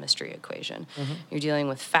big chemistry equation. Mm-hmm. You're dealing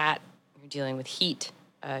with fat, you're dealing with heat,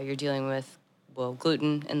 you're dealing with,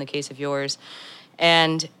 gluten in the case of yours.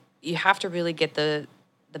 And you have to really get the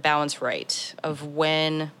balance right of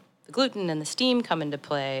when the gluten and the steam come into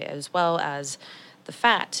play, as well as the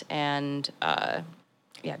fat. And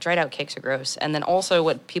dried out cakes are gross. And then also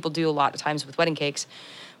what people do a lot of times with wedding cakes,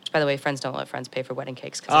 which, by the way, friends don't let friends pay for wedding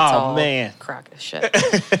cakes because it's all crock of shit.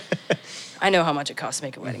 I know how much it costs to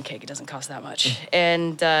make a wedding cake. It doesn't cost that much.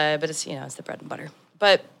 And but it's, it's the bread and butter.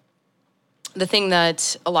 But the thing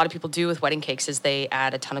that a lot of people do with wedding cakes is they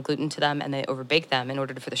add a ton of gluten to them and they overbake them in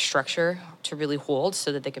order for the structure to really hold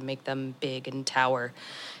so that they can make them big and tower.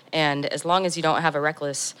 And as long as you don't have a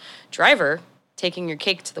reckless driver taking your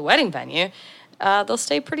cake to the wedding venue, they'll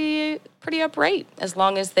stay pretty upright as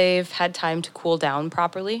long as they've had time to cool down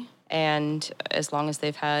properly and as long as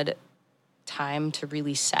they've had time to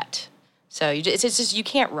really set. So it's just you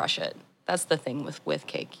can't rush it. That's the thing with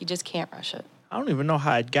cake. You just can't rush it. I don't even know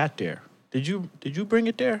how it got there. Did you bring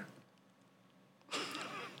it there?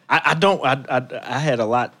 I don't. I had a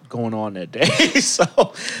lot going on that day,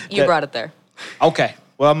 so you brought it there. Okay.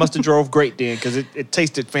 Well, I must have drove great then because it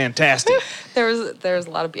tasted fantastic. There was a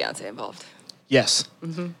lot of Beyonce involved. Yes.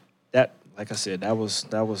 Mm-hmm. That, like I said, that was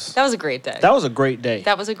a great day. That was a great day.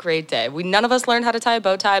 That was a great day. None of us learned how to tie a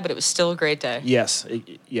bow tie, but it was still a great day. Yes.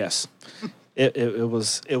 Yes. It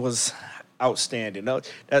was outstanding.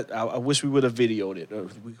 I wish we would have videoed it.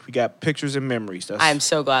 We got pictures and memories. I'm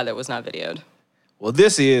so glad that was not videoed. Well,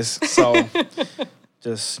 this is, so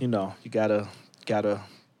just, you gotta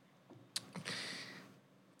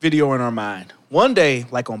video in our mind. One day,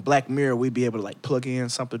 like on Black Mirror, we'd be able to like plug in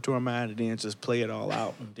something to our mind and then just play it all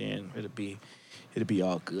out, and then it'll be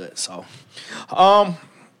all good. So,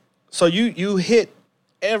 so you hit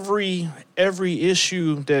every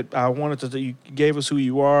issue that I wanted to. You gave us who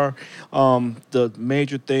you are. The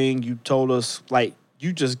major thing you told us, like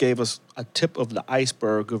you just gave us a tip of the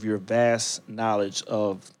iceberg of your vast knowledge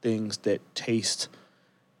of things that taste.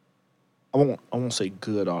 I won't say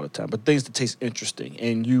good all the time, but things that taste interesting,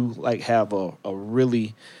 and you like have a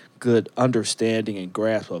really good understanding and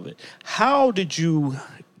grasp of it. How did you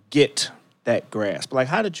get that grasp? Like,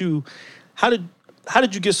 how did you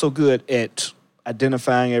get so good at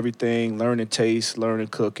identifying everything, learning taste, learning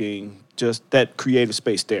cooking, just that creative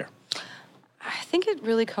space there? I think it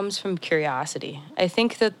really comes from curiosity. I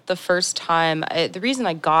think that the first time, the reason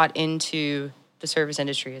I got into the service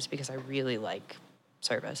industry is because I really like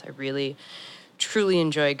service. I really, truly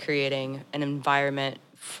enjoy creating an environment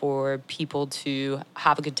for people to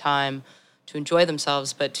have a good time, to enjoy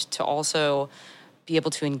themselves, but to also be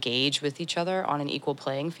able to engage with each other on an equal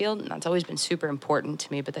playing field. And that's always been super important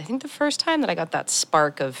to me. But I think the first time that I got that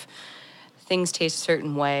spark of things taste a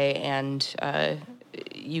certain way and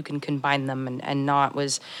you can combine them and not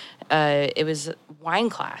was it was wine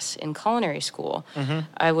class in culinary school.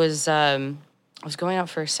 I was going out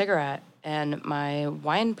for a cigarette, and my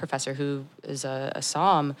wine professor, who is a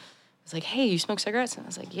somm, was like, "Hey, you smoke cigarettes?" And I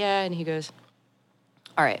was like, "Yeah." And he goes,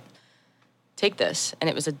 "All right, take this." And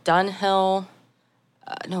it was a Dunhill.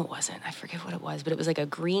 No, it wasn't. I forget what it was, but it was like a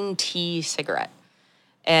green tea cigarette.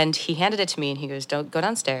 And he handed it to me, and he goes, "Don't go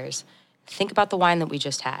downstairs. Think about the wine that we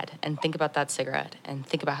just had, and think about that cigarette, and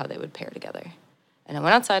think about how they would pair together." And I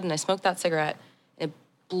went outside and I smoked that cigarette. And it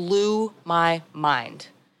blew my mind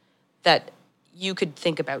that you could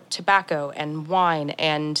think about tobacco and wine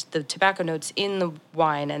and the tobacco notes in the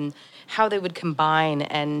wine and how they would combine.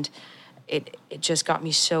 And it just got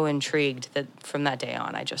me so intrigued that from that day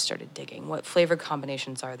on, I just started digging. What flavor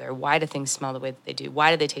combinations are there? Why do things smell the way that they do?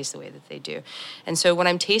 Why do they taste the way that they do? And so when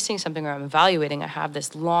I'm tasting something or I'm evaluating, I have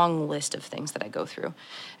this long list of things that I go through.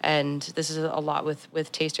 And this is a lot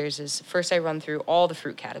with tasters is first I run through all the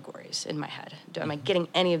fruit categories in my head. Am I getting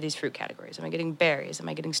any of these fruit categories? Am I getting berries? Am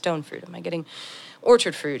I getting stone fruit? Am I getting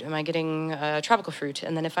orchard fruit? Am I getting tropical fruit?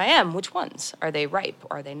 And then if I am, which ones? Are they ripe?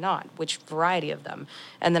 Are they not? Which variety of them?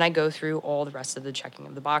 And then I go through all the rest of the checking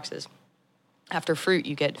of the boxes. After fruit,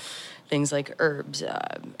 you get things like herbs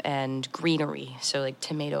and greenery, so like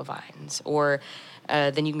tomato vines. Or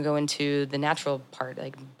then you can go into the natural part,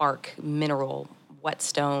 like bark, mineral,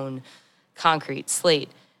 whetstone, concrete, slate.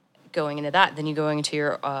 Going into that, then you go into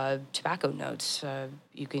your tobacco notes.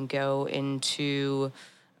 You can go into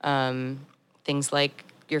things like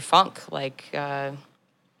your funk, like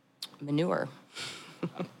manure.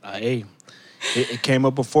 Hey, it came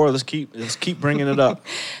up before. Let's keep bringing it up.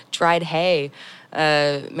 Dried hay,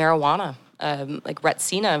 marijuana, like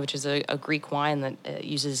Retsina, which is a Greek wine that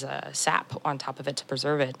uses sap on top of it to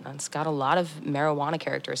preserve it. And it's got a lot of marijuana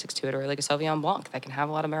characteristics to it, or like a Sauvignon Blanc that can have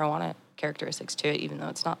a lot of marijuana characteristics to it, even though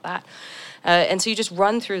it's not that. And so you just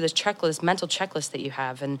run through this checklist, mental checklist that you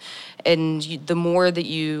have, and the more that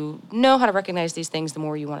you know how to recognize these things, the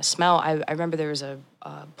more you want to smell. I remember there was a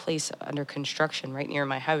place under construction right near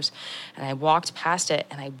my house, and I walked past it,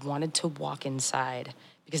 and I wanted to walk inside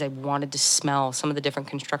because I wanted to smell some of the different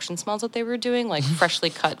construction smells that they were doing, like freshly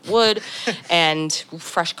cut wood and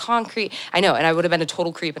fresh concrete. I know, and I would have been a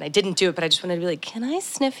total creep, and I didn't do it, but I just wanted to be like, can I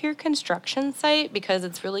sniff your construction site? Because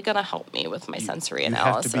it's really going to help me with my sensory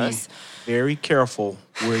analysis. You have to be very careful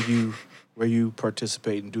where you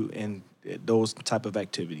participate and do in those type of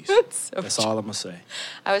activities. That's all I'm going to say.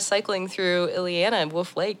 I was cycling through Iliana and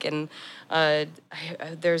Wolf Lake, and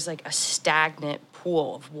there's like a stagnant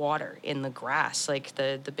pool of water in the grass, like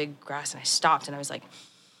the big grass, and I stopped and I was like,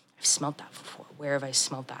 I've smelled that before. Where have I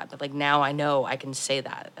smelled that? But like now I know I can say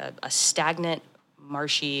that. A stagnant,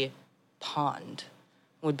 marshy pond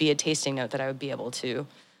would be a tasting note that I would be able to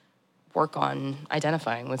work on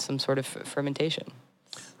identifying with some sort of fermentation.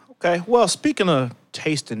 Okay, well, speaking of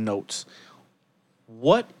tasting notes,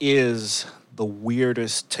 what is the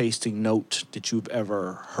weirdest tasting note that you've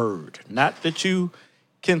ever heard? Not that you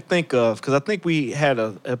can think of, because I think we had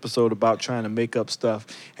an episode about trying to make up stuff,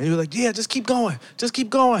 and you were like, yeah, just keep going.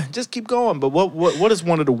 But what is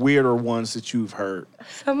one of the weirder ones that you've heard?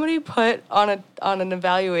 Somebody put on an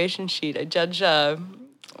evaluation sheet, a judge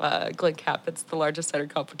Glen Cap, it's the largest cider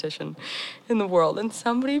competition in the world, and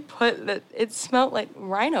somebody put that it smelled like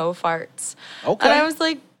rhino farts. Okay. And I was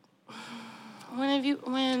like,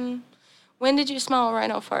 when did you smell a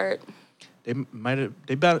rhino fart? They might have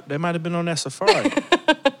been on that safari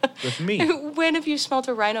with me. When have you smelled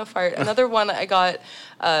a rhino fart? Another one I got,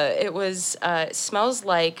 it smells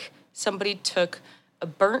like somebody took a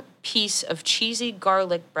burnt piece of cheesy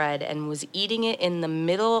garlic bread and was eating it in the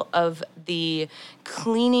middle of the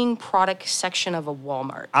cleaning product section of a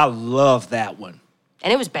Walmart. I love that one.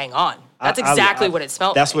 And it was bang on. That's exactly what it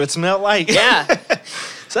smelled like. That's what it smelled like? Yeah.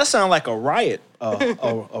 So that sounded like a riot,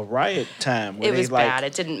 a riot time. It was bad.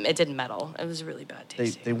 It didn't meddle. It was really bad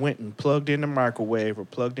tasting. They went and plugged in the microwave or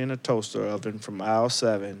plugged in a toaster oven from aisle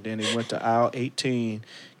 7. Then they went to aisle 18,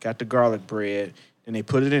 got the garlic bread. Then they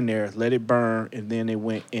put it in there, let it burn, and then they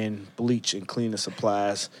went in bleach and cleaned the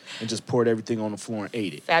supplies and just poured everything on the floor and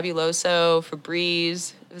ate it. Fabuloso,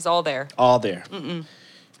 Febreze, it was all there. All there.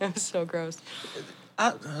 It was so gross.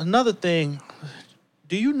 Another thing,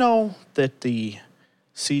 do you know that the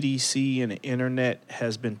CDC and the internet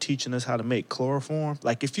has been teaching us how to make chloroform?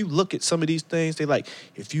 Like, if you look at some of these things, they like,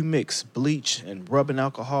 if you mix bleach and rubbing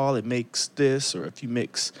alcohol, it makes this, or if you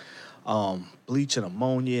mix bleach and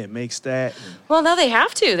ammonia, it makes that. Well, now they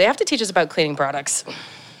have to. They have to teach us about cleaning products.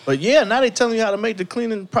 But yeah, now they telling you how to make the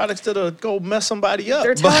cleaning products that'll go mess somebody up.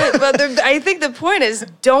 They're telling, but I think the point is,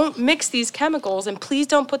 don't mix these chemicals, and please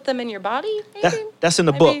don't put them in your body. Maybe. That's in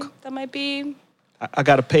the book. That might be. I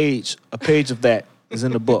got a page of that is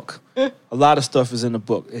in the book. A lot of stuff is in the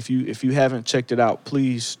book. If you haven't checked it out,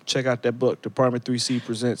 please check out that book. Department 3C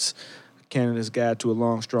presents Canada's Guide to a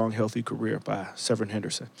Long, Strong, Healthy Career by Severin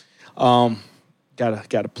Henderson.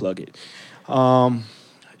 Gotta plug it.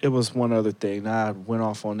 It was one other thing. Now I went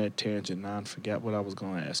off on that tangent. Now I forgot what I was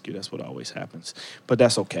going to ask you. That's what always happens. But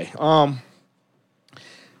that's okay.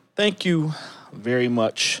 Thank you very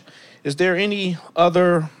much. Is there any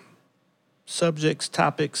other subjects,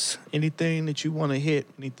 topics, anything that you want to hit,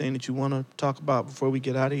 anything that you want to talk about before we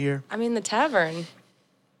get out of here? I mean, the tavern.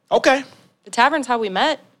 Okay. The tavern's how we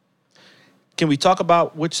met. Can we talk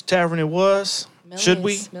about which tavern it was? Millie's. Should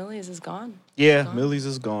we? Millie's is gone. Yeah, Millie's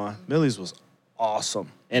is gone. Millie's was awesome.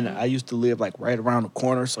 And I used to live like right around the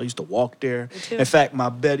corner, so I used to walk there. Me too. In fact, my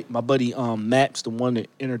buddy Matt's the one that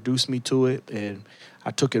introduced me to it, and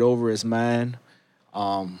I took it over as mine.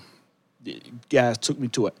 The guys took me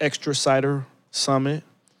to an extra cider summit.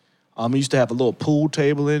 We used to have a little pool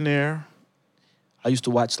table in there. I used to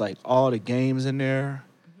watch like all the games in there.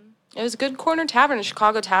 It was a good corner tavern, a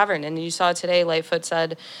Chicago tavern. And you saw today, Lightfoot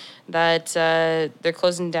said that they're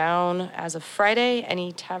closing down as of Friday.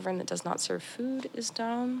 Any tavern that does not serve food is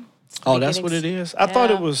down. Oh, that's what it is? I thought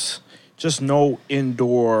it was just no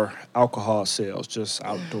indoor alcohol sales, just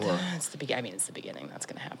outdoor. It's the beginning. That's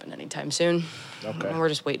going to happen anytime soon. Okay. We're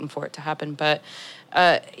just waiting for it to happen. But,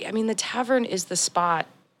 the tavern is the spot.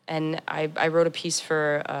 And I wrote a piece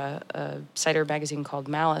for a cider magazine called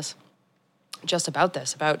Malice just about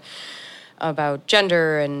this, about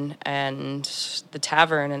gender and the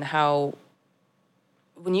tavern, and how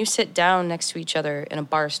when you sit down next to each other in a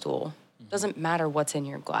bar stool, it doesn't matter what's in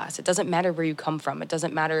your glass. It doesn't matter where you come from. It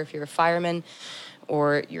doesn't matter if you're a fireman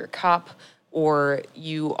or you're a cop or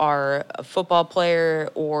you are a football player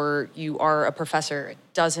or you are a professor. It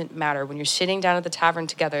doesn't matter. When you're sitting down at the tavern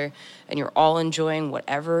together and you're all enjoying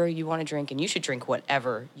whatever you want to drink, and you should drink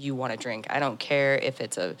whatever you want to drink. I don't care if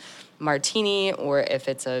it's a martini or if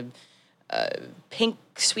it's a pink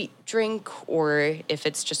sweet drink or if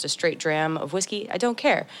it's just a straight dram of whiskey. I don't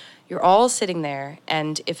care. You're all sitting there,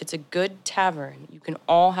 and if it's a good tavern, you can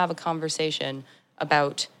all have a conversation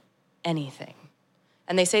about anything.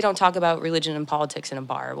 And they say don't talk about religion and politics in a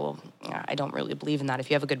bar. Well, I don't really believe in that. If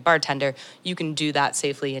you have a good bartender, you can do that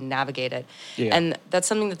safely and navigate it. Yeah. And that's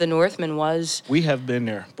something that the Northman was. We have been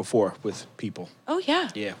there before with people. Oh, yeah.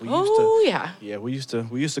 Yeah, Yeah, we used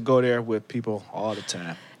to go there with people all the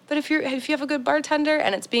time. But if you have a good bartender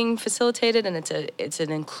and it's being facilitated and it's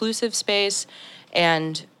an inclusive space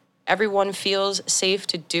and everyone feels safe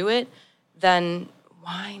to do it, then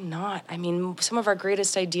why not? I mean, some of our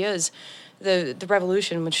greatest ideas, the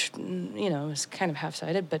revolution, which, is kind of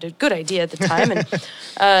half-sided, but a good idea at the time, and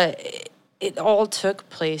it all took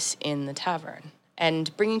place in the tavern.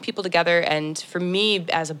 And bringing people together, and for me,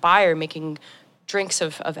 as a buyer, making drinks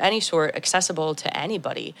of any sort accessible to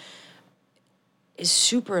anybody is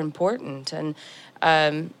super important. And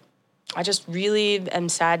I just really am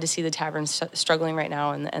sad to see the taverns struggling right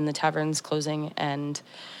now and the taverns closing. And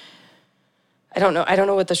I don't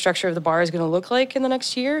know what the structure of the bar is going to look like in the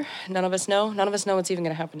next year. None of us know. None of us know what's even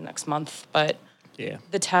going to happen next month. But yeah,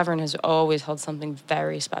 the tavern has always held something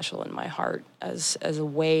very special in my heart as a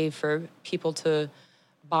way for people to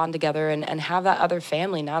bond together and have that other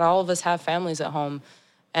family. Not all of us have families at home.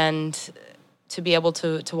 And to be able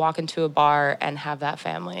to walk into a bar and have that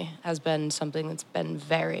family has been something that's been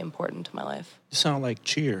very important to my life. You sound like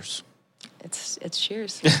Cheers. It's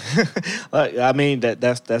Cheers. I mean,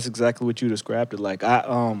 that's exactly what you described it like.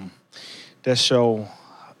 That show,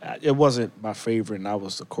 it wasn't my favorite, and I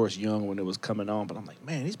was, of course, young when it was coming on. But I'm like,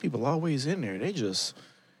 man, these people always in there. They just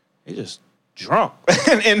drunk,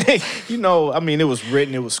 and they, it was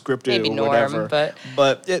written, it was scripted, maybe or Norm, whatever.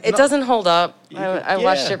 But it doesn't hold up. I Yeah.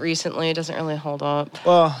 watched it recently. It doesn't really hold up.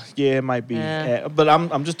 Well, yeah, it might be. Yeah. But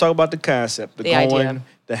I'm just talking about the concept, The idea.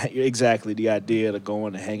 Exactly, the idea of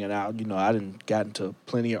going and hanging out. I done got into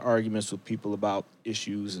plenty of arguments with people about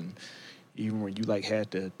issues, and even when you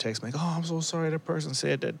had to text me, oh, I'm so sorry that person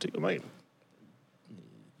said that to you. I'm like,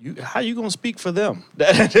 how you gonna speak for them?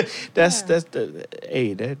 They're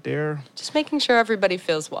Just making sure everybody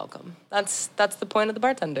feels welcome. That's the point of the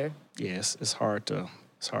bartender. yes, it's hard to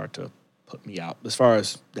put me out as far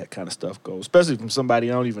as that kind of stuff goes, especially from somebody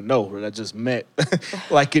I don't even know that I just met,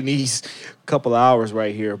 like in these couple of hours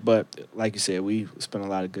right here. But like you said, we spent a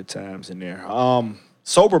lot of good times in there.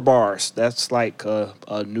 Sober bars, that's like a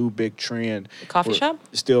new big trend. A coffee shop?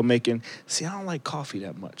 Still making. See, I don't like coffee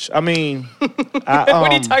that much. I mean, What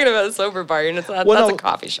are you talking about? A sober bar? That's a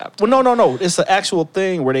coffee shop. Well, no. It's an actual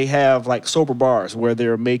thing where they have like sober bars where they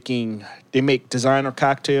make designer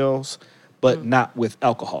cocktails, but not with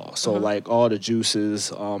alcohol. So like all the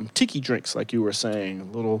juices, tiki drinks, like you were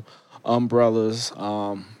saying, little umbrellas,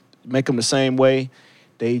 make them the same way.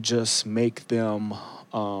 They just make them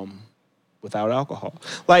without alcohol.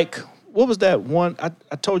 Like, what was that one?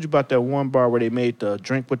 I told you about that one bar where they made the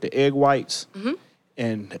drink with the egg whites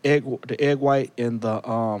and the egg white and the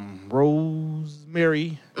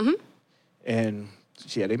rosemary. And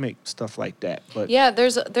yeah, they make stuff like that. But yeah,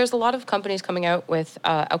 there's a lot of companies coming out with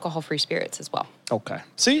alcohol-free spirits as well. Okay.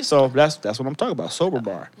 See, so that's what I'm talking about, sober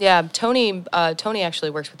bar. Yeah, Tony actually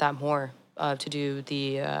works with that more to do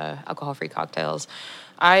the alcohol-free cocktails.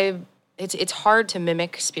 It's hard to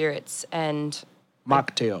mimic spirits and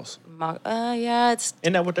mocktails. Yeah,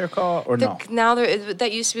 Isn't that what they're called or no? Now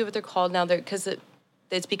that used to be what they're called. Now because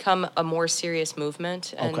it's become a more serious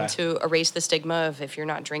movement, and to erase the stigma of if you're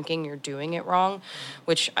not drinking, you're doing it wrong,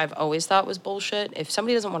 which I've always thought was bullshit. If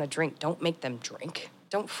somebody doesn't want to drink, don't make them drink.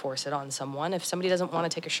 Don't force it on someone. If somebody doesn't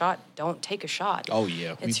want to take a shot, don't take a shot. Oh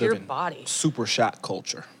yeah, it's your body. Super shot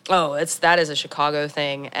culture. Oh, that is a Chicago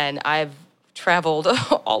thing, and I've traveled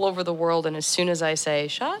all over the world, and as soon as I say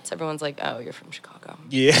shots, everyone's like, "Oh, you're from Chicago."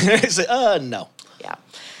 Yeah, say, no. Yeah,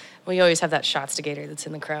 we always have that shotstigator that's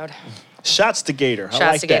in the crowd. Shotstigator.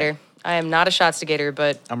 I like that. I am not a shotstigator,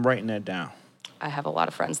 but I'm writing that down. I have a lot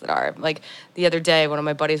of friends that are. Like the other day, one of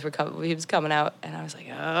my buddies he was coming out, and I was like,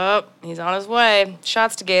 "Oh, he's on his way,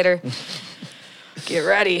 shotstigator. Get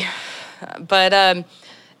ready." But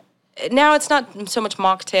now it's not so much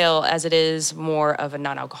mocktail as it is more of a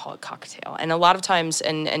non-alcoholic cocktail. And a lot of times,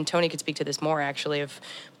 and Tony could speak to this more actually, of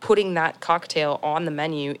putting that cocktail on the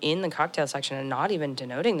menu in the cocktail section and not even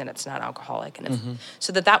denoting that it's not alcoholic. And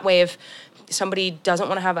so that way, if somebody doesn't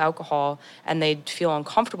want to have alcohol and they feel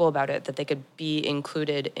uncomfortable about it, that they could be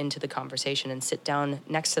included into the conversation and sit down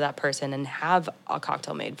next to that person and have a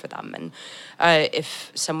cocktail made for them. And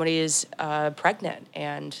if somebody is pregnant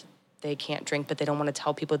and they can't drink, but they don't want to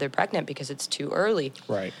tell people they're pregnant because it's too early.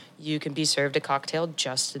 Right. You can be served a cocktail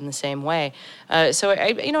just in the same way. So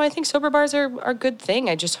I think sober bars are a good thing.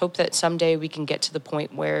 I just hope that someday we can get to the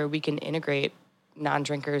point where we can integrate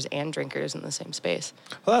non-drinkers and drinkers in the same space.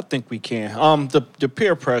 Well, I think we can. The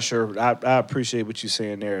peer pressure, I appreciate what you're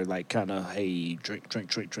saying there, like kind of, hey, drink.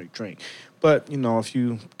 But, if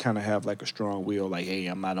you kind of have like a strong will, like, hey,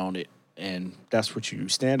 I'm not on it, and that's what you're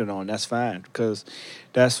standing on, that's fine, because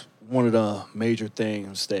that's one of the major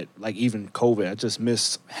things that, like, even COVID, I just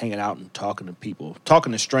miss hanging out and talking to people,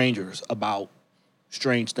 talking to strangers about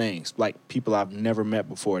strange things, like people I've never met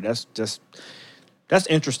before. That's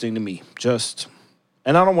interesting to me.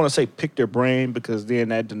 And I don't want to say pick their brain, because then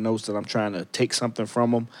that denotes that I'm trying to take something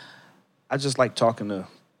from them. I just like talking to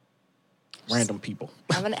random people.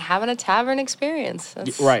 Having a tavern experience.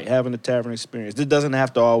 Right, having a tavern experience. It doesn't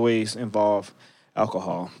have to always involve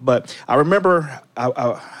alcohol. But I remember,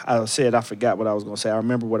 I said I forgot what I was going to say. I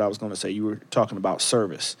remember what I was going to say. You were talking about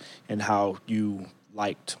service and how you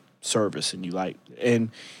liked service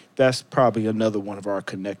and that's probably another one of our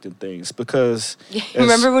connecting things, because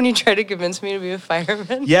remember when you tried to convince me to be a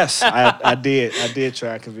fireman? Yes, I did. I did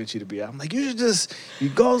try to convince you to be. I'm like, you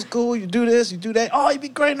go to school, you do this, you do that. Oh, you'd be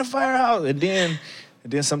great in the firehouse. And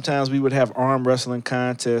then sometimes we would have arm wrestling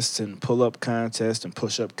contests and pull-up contests and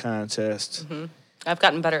push-up contests. Mm-hmm. I've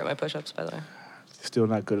gotten better at my push-ups, by the way. Still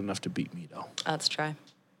not good enough to beat me, though. Let's try.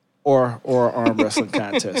 Or arm wrestling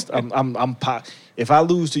contest. If I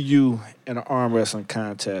lose to you in an arm wrestling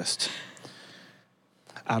contest,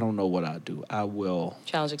 I don't know what I'll do. I will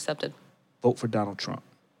challenge accepted. Vote for Donald Trump.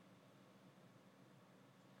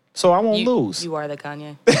 So I won't lose. You are the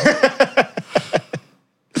Kanye.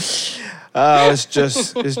 It's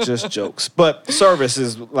just jokes. But service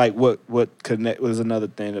is like what was another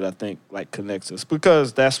thing that I think like connects us,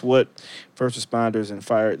 because that's what first responders and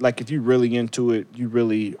fire, like if you're really into it, you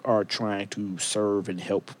really are trying to serve and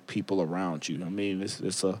help people around you. I mean,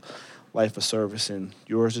 it's a life of service, and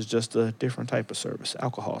yours is just a different type of service,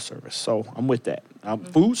 alcohol service. So I'm with that.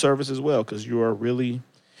 Food service as well, because you are really,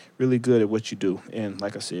 really good at what you do. And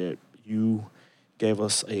like I said, you Gave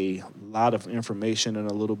us a lot of information in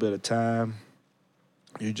a little bit of time.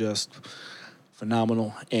 You're just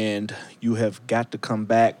phenomenal, and you have got to come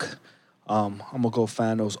back. I'm going to go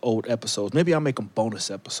find those old episodes. Maybe I'll make them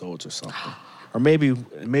bonus episodes or something. Or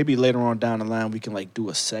maybe later on down the line we can like do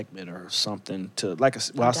a segment or something to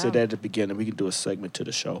I said that at the beginning, we can do a segment to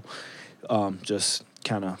the show. Just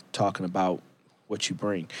kind of talking about what you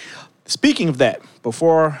bring. Speaking of that,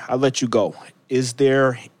 before I let you go, is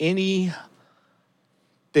there anything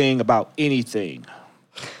about anything?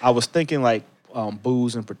 I was thinking like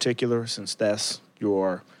booze in particular, since that's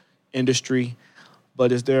your industry.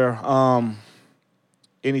 But is there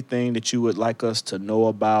anything that you would like us to know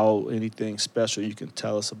about, anything special you can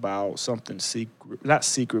tell us about, something secret, not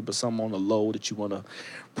secret, but something on the low that you want to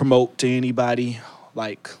promote to anybody,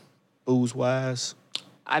 like booze-wise?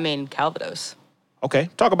 I mean, Calvados. Okay,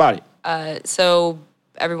 talk about it. So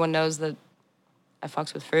everyone knows that I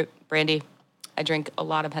fucks with fruit, brandy. I drink a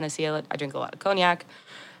lot of Hennessy. I drink a lot of cognac.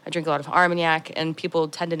 I drink a lot of Armagnac, and people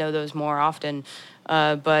tend to know those more often.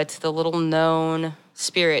 But the little known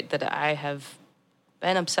spirit that I have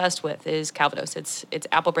been obsessed with is Calvados. It's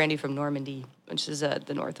apple brandy from Normandy, which is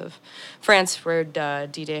the north of France, where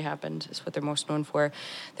D-Day happened. Is what they're most known for.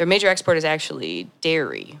 Their major export is actually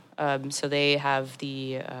dairy. So they have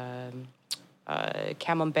the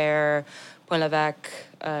Camembert, Point l'Evêque,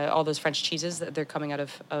 all those French cheeses that they're coming out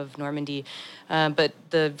of Normandy. But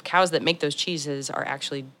the cows that make those cheeses are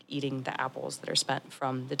actually eating the apples that are spent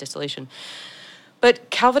from the distillation. But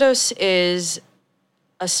Calvados is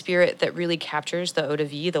a spirit that really captures the eau de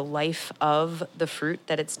vie, the life of the fruit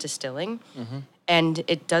that it's distilling. Mm-hmm. And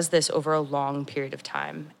it does this over a long period of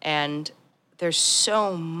time. And there's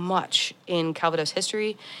so much in Calvados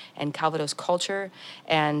history and Calvados culture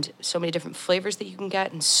and so many different flavors that you can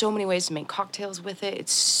get and so many ways to make cocktails with it.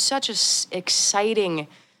 It's such an exciting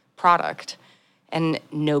product, and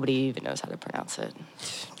nobody even knows how to pronounce it.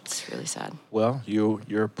 It's really sad. Well,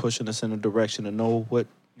 you're pushing us in a direction to know what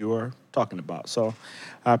you're talking about, so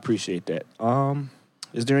I appreciate that.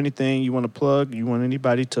 Is there anything you want to plug? You want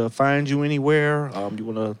anybody to find you anywhere? You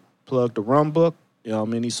want to plug the Rum Book?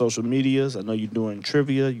 Any social medias? I know you're doing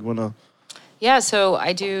trivia. You want to? Yeah, so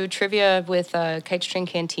I do trivia with Kite String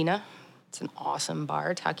Cantina. It's an awesome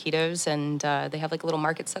bar, taquitos, and they have like a little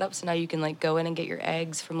market set up. So now you can like go in and get your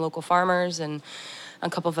eggs from local farmers and a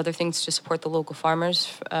couple of other things to support the local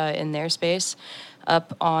farmers in their space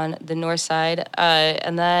up on the north side.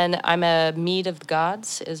 And then I'm a Mead of the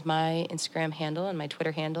Gods is my Instagram handle and my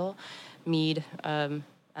Twitter handle. Mead,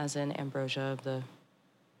 as in ambrosia of the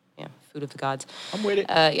food of the gods. I'm with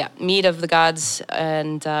it. Mead of the Gods.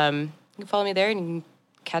 And you can follow me there and you can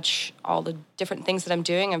catch all the different things that I'm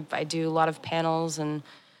doing. I do a lot of panels and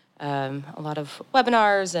a lot of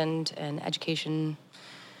webinars and education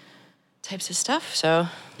types of stuff. So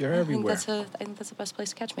you're everywhere. I think that's the best place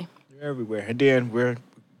to catch me. You're everywhere. And Dan, we're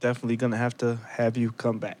definitely going to have you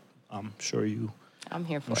come back. I'm sure you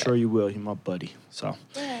will. You're my buddy. So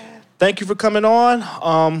thank you for coming on.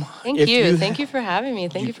 Thank you. Thank you for having me.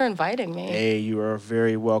 Thank you for inviting me. Hey, you are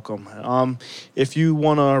very welcome. If you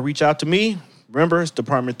want to reach out to me, remember, it's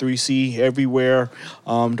Department 3C everywhere.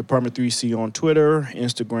 Department 3C on Twitter,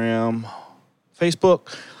 Instagram,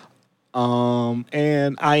 Facebook.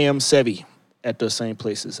 And I am Sevy at the same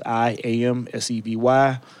places.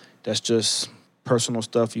 IAMSEVY. That's just personal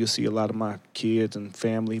stuff. You'll see a lot of my kids and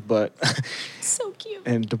family, but so cute.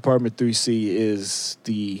 And Department 3C is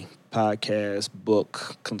the podcast,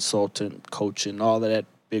 book, consultant, coaching, all of that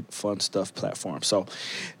big fun stuff platform. So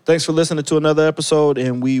thanks for listening to another episode,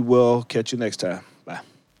 and we will catch you next time. Bye.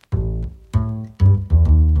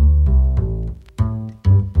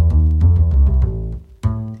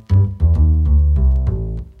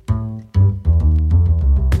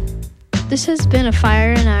 This has been a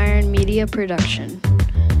Fire and Iron Media production.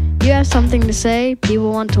 You have something to say, people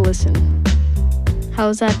want to listen.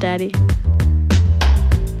 How's that, Daddy?